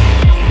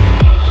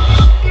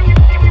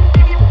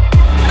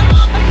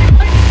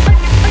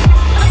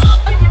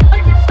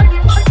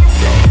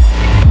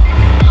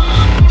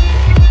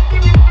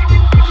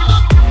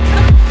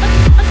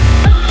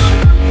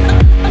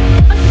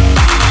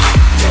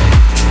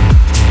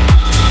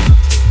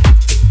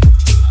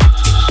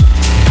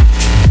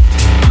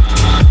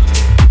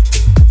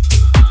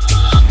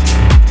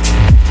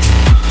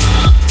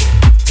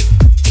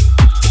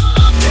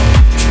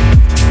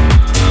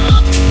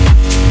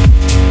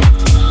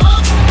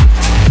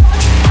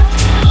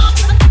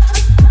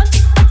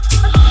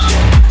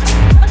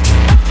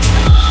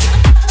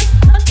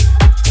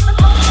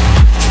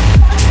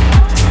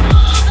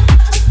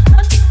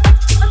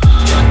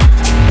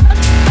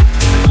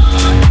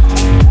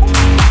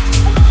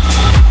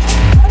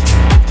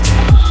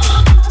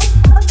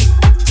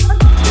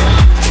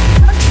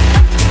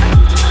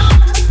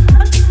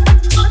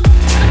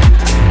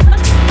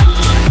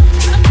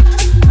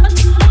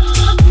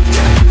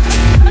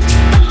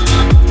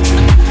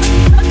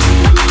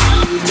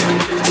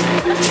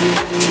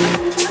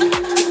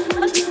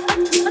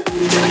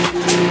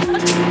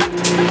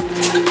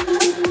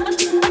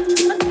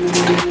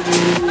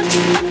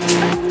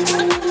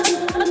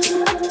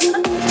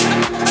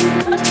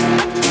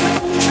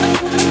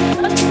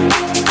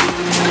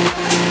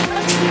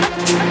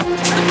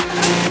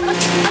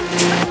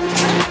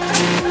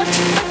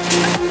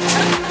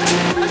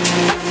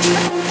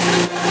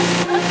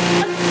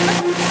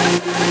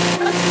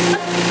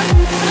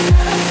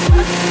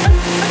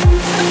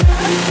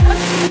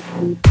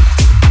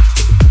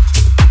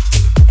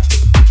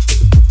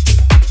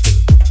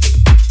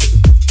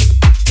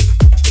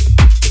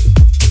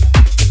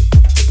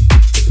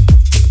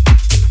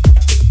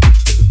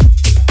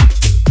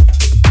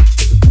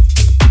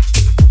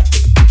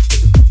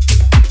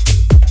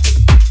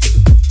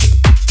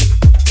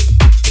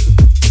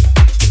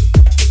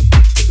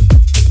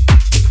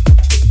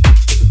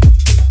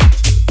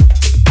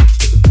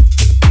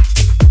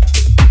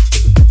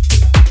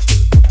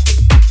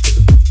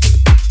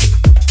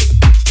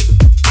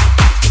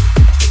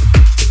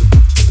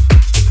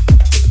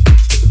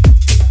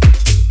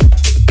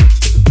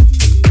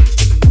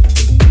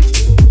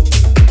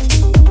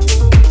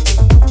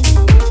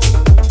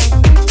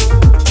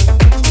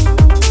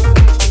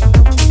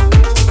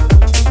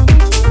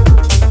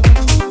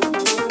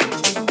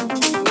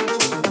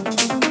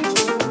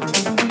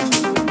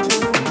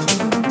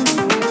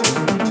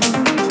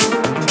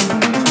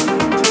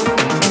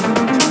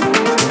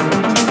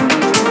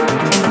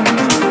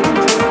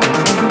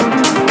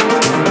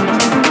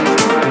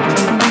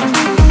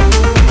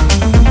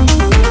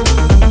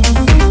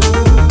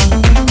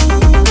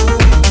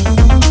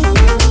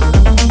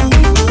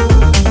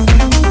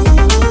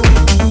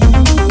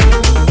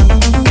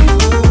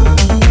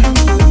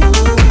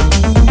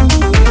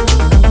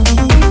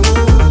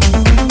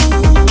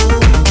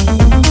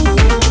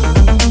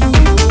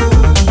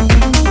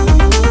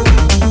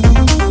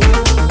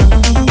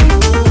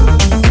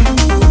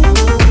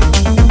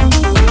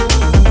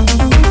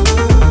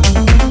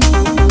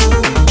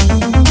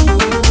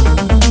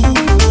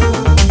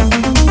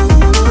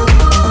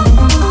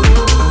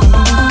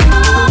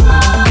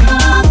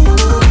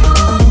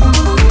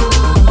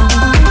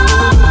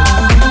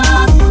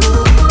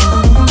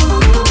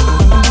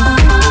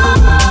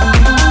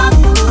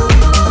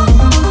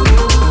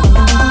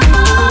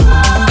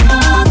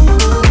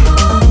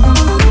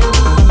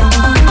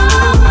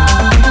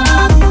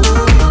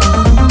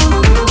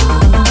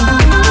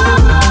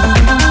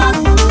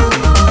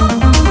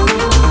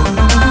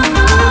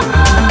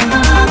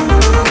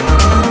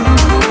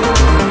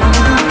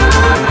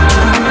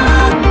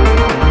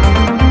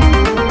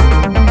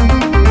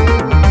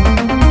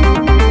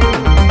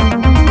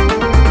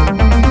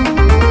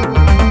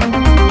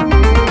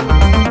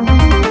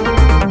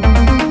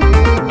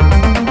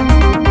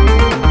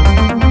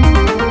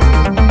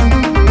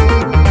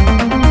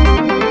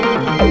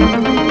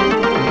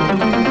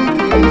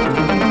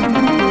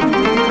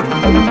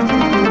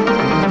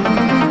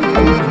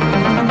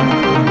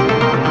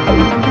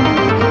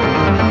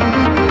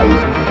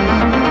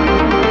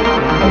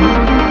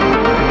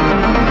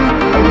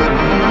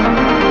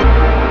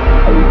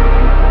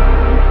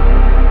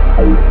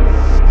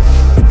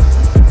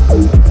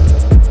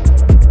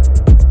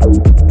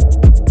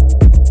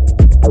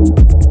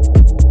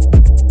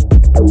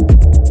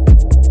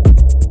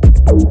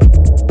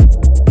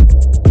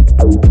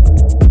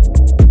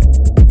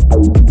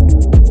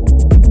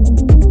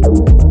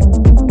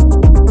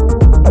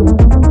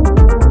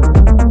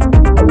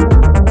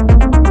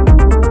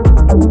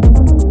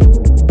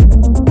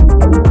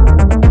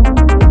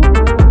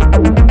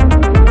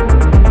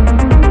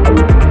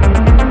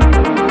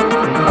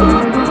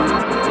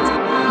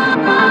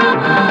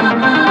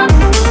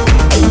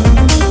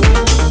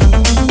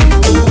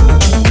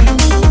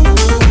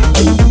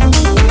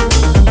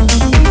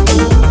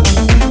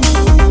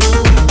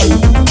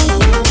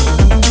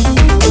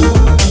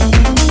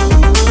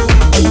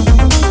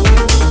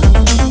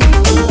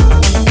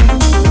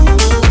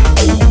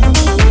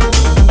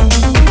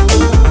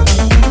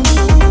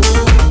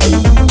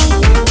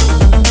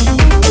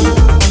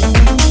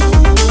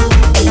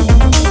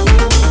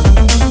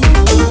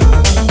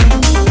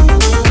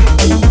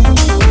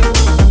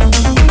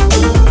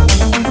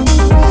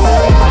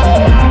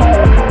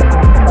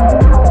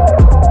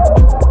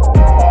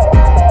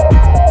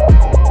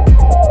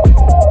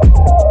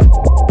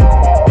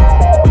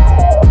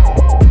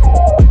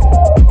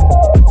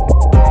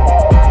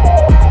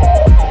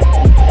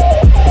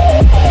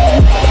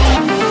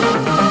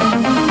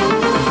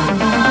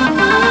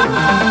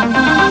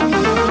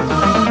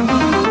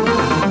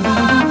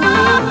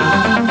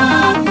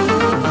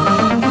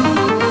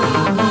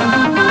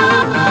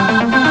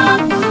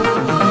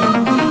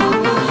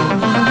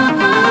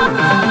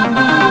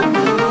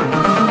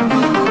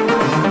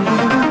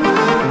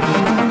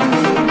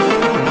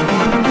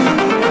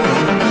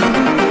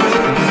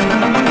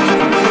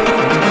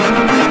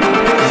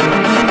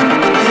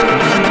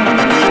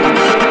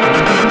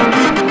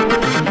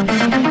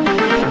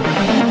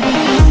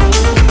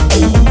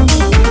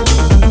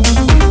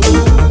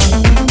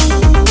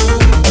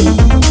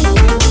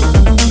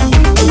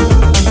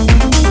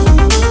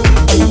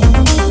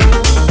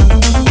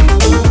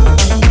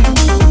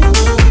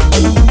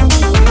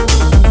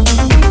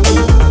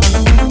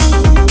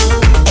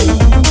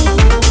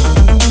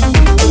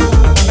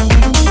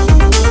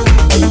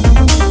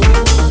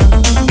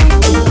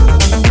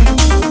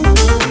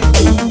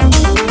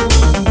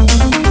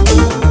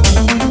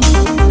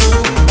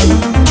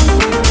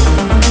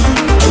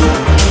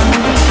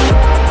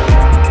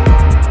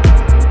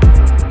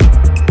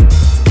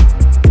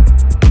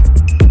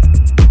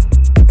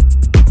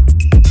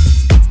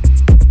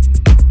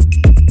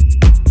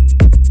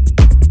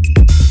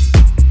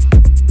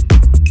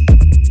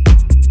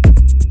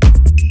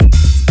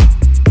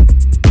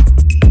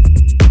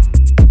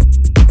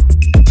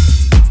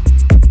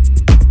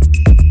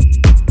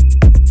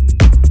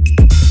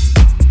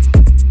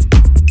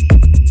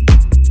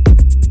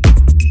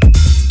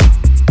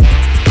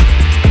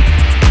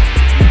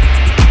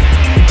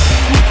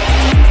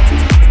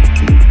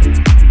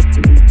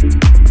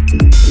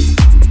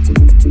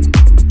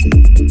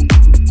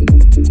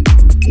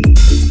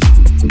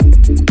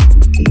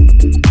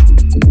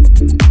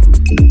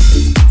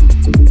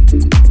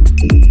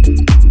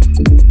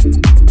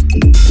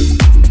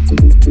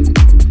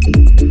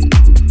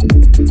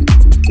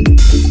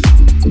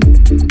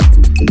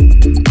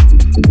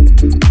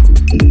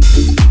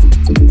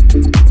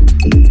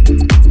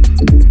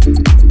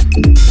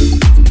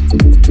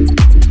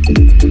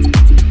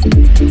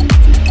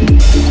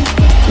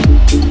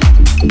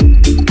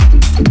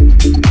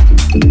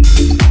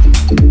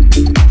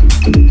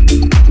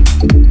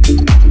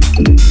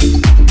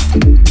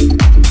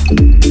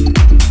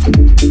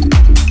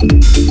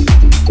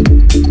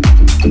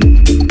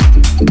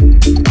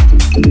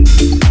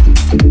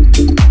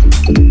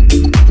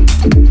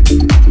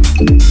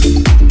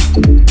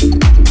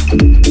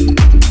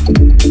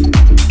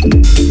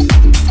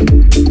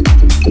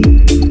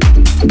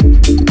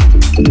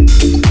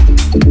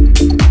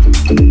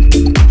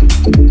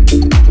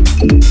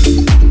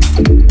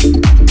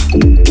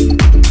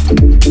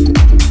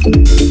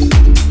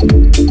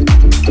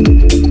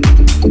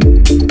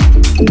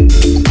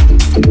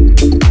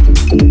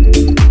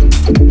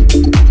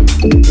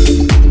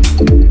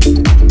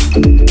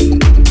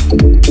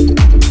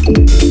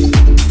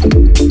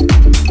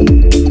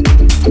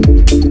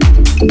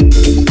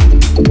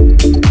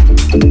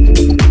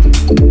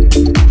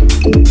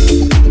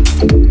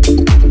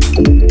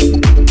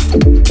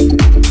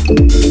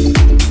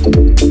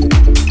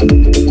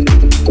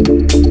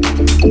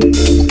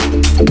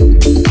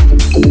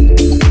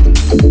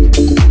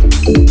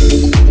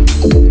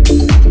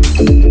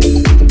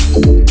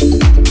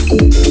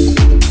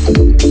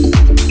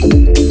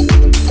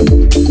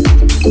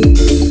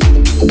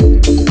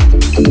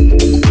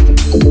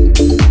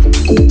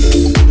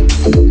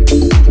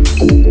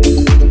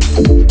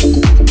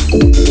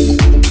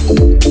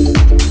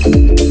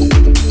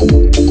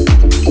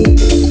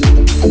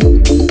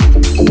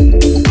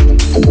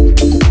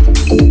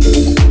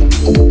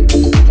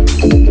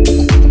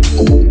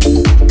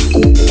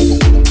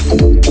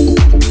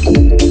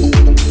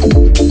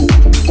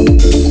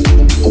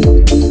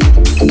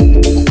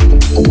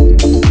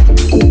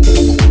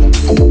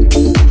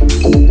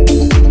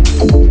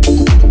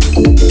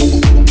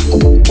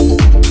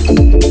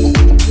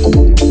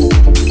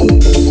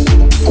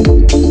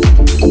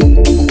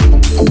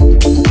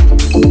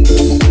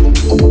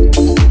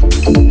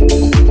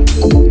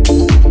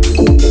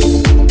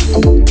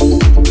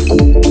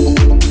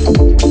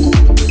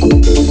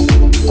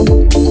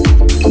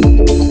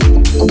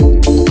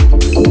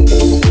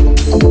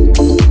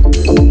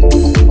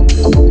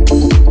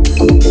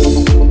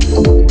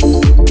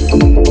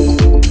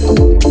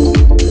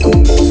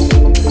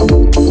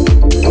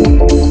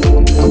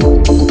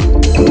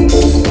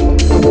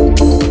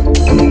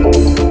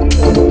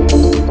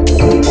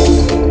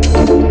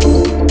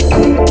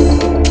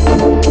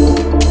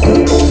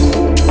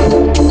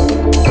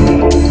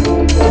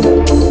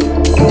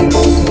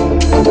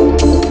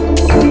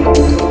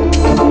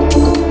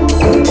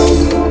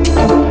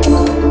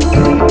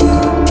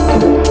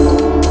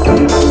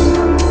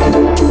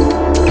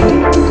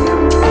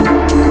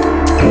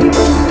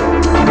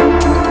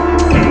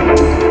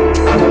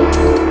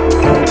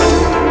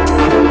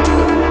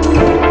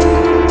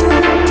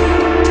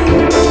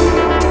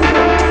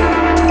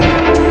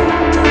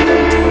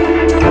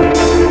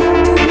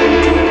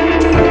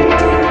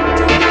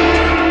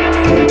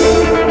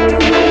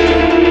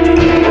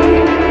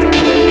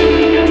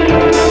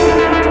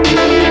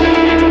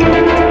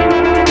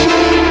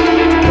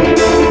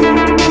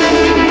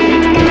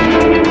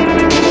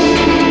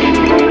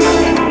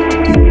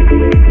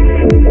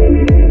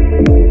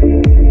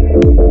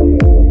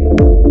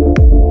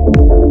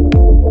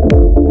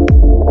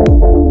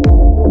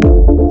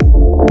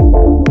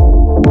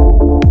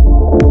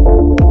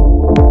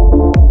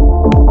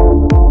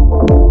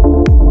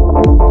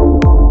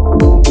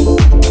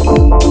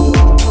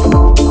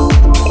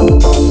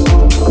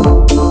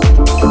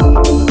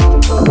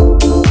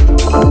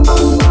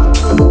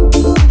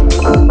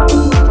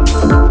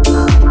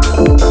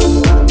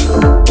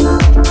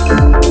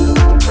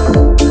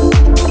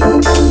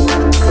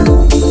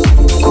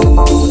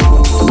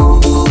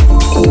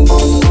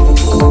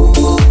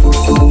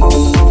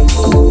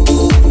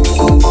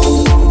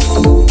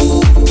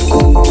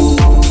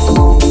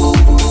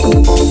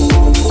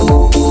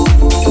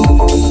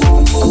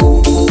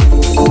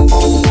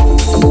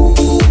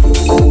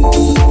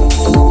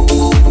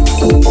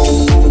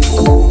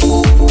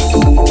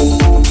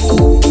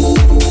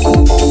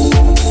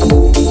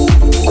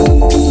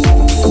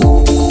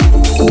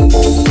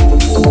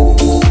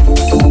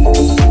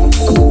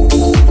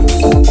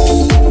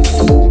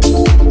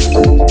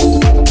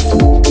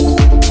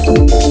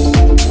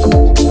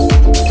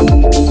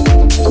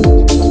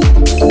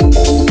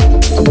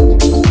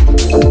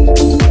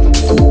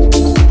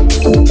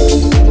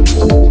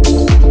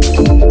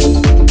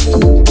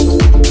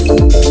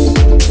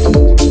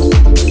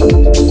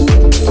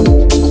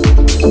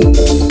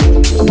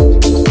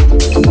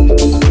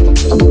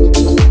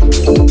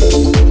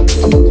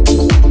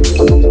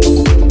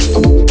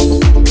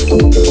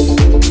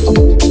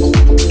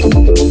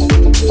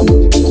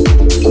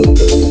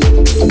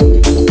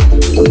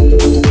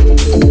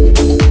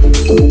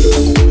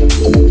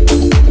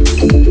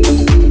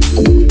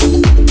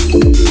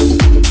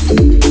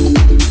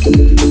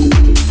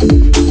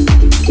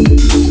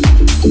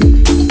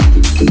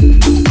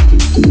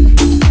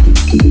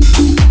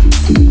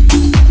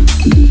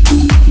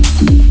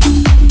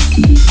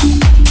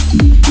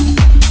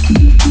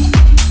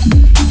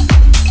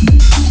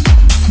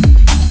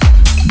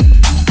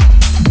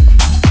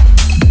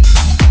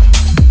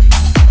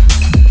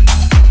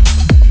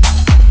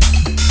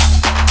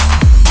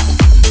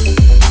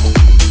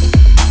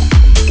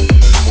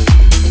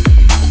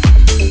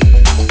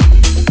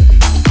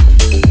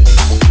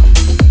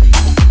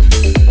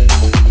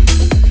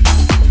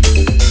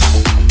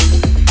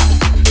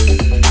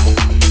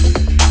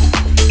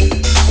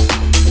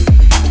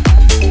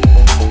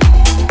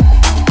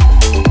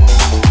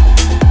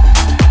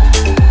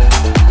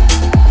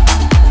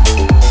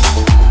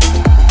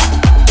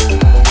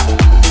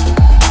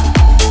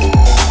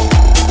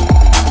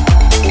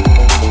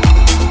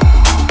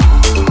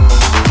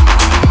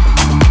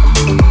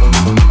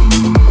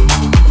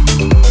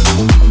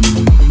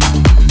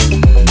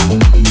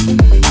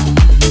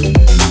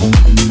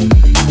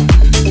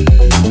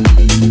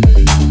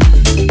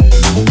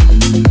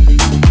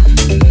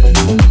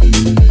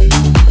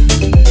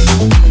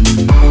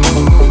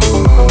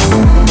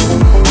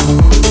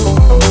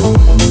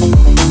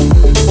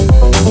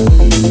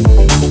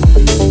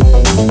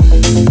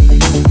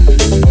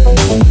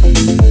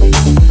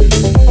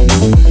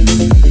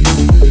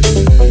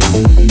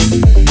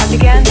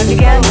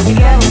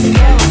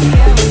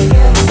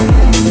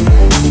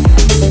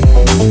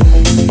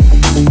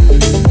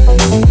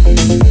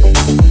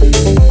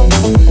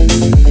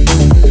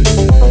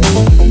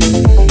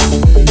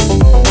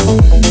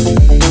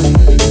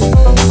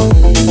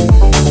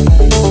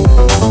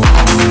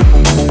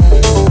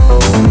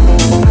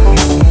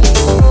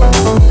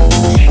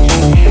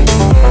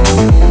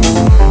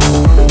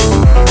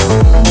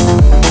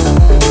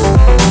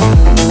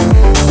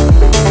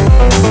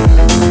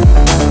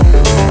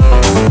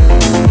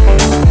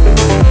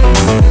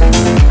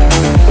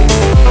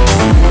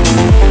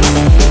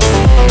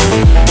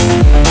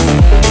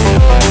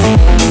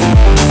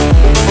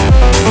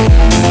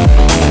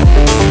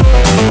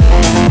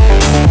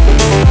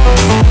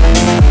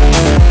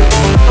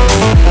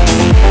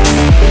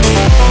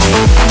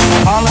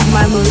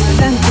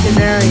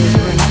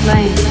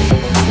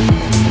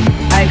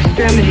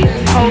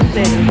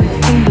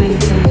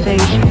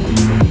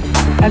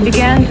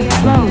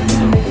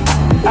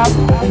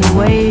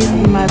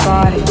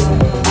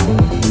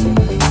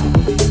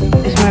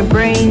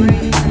 brain,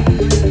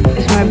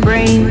 is my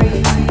brain,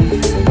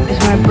 is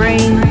my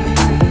brain,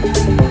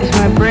 is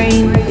my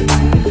brain,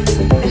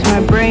 is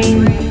my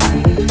brain,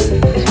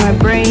 is my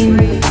brain,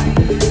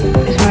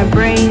 is my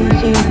brain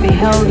seems to be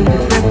held in the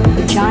grip of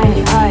a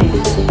giant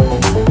ice.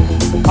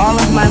 All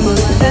of my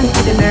most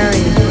sensitive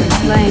areas were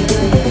inflamed.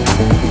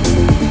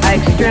 My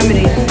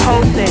extremities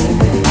pulsating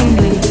with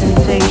tingling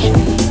sensation.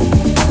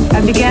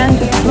 I began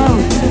to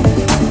float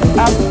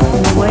up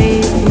and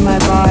away from my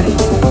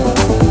body.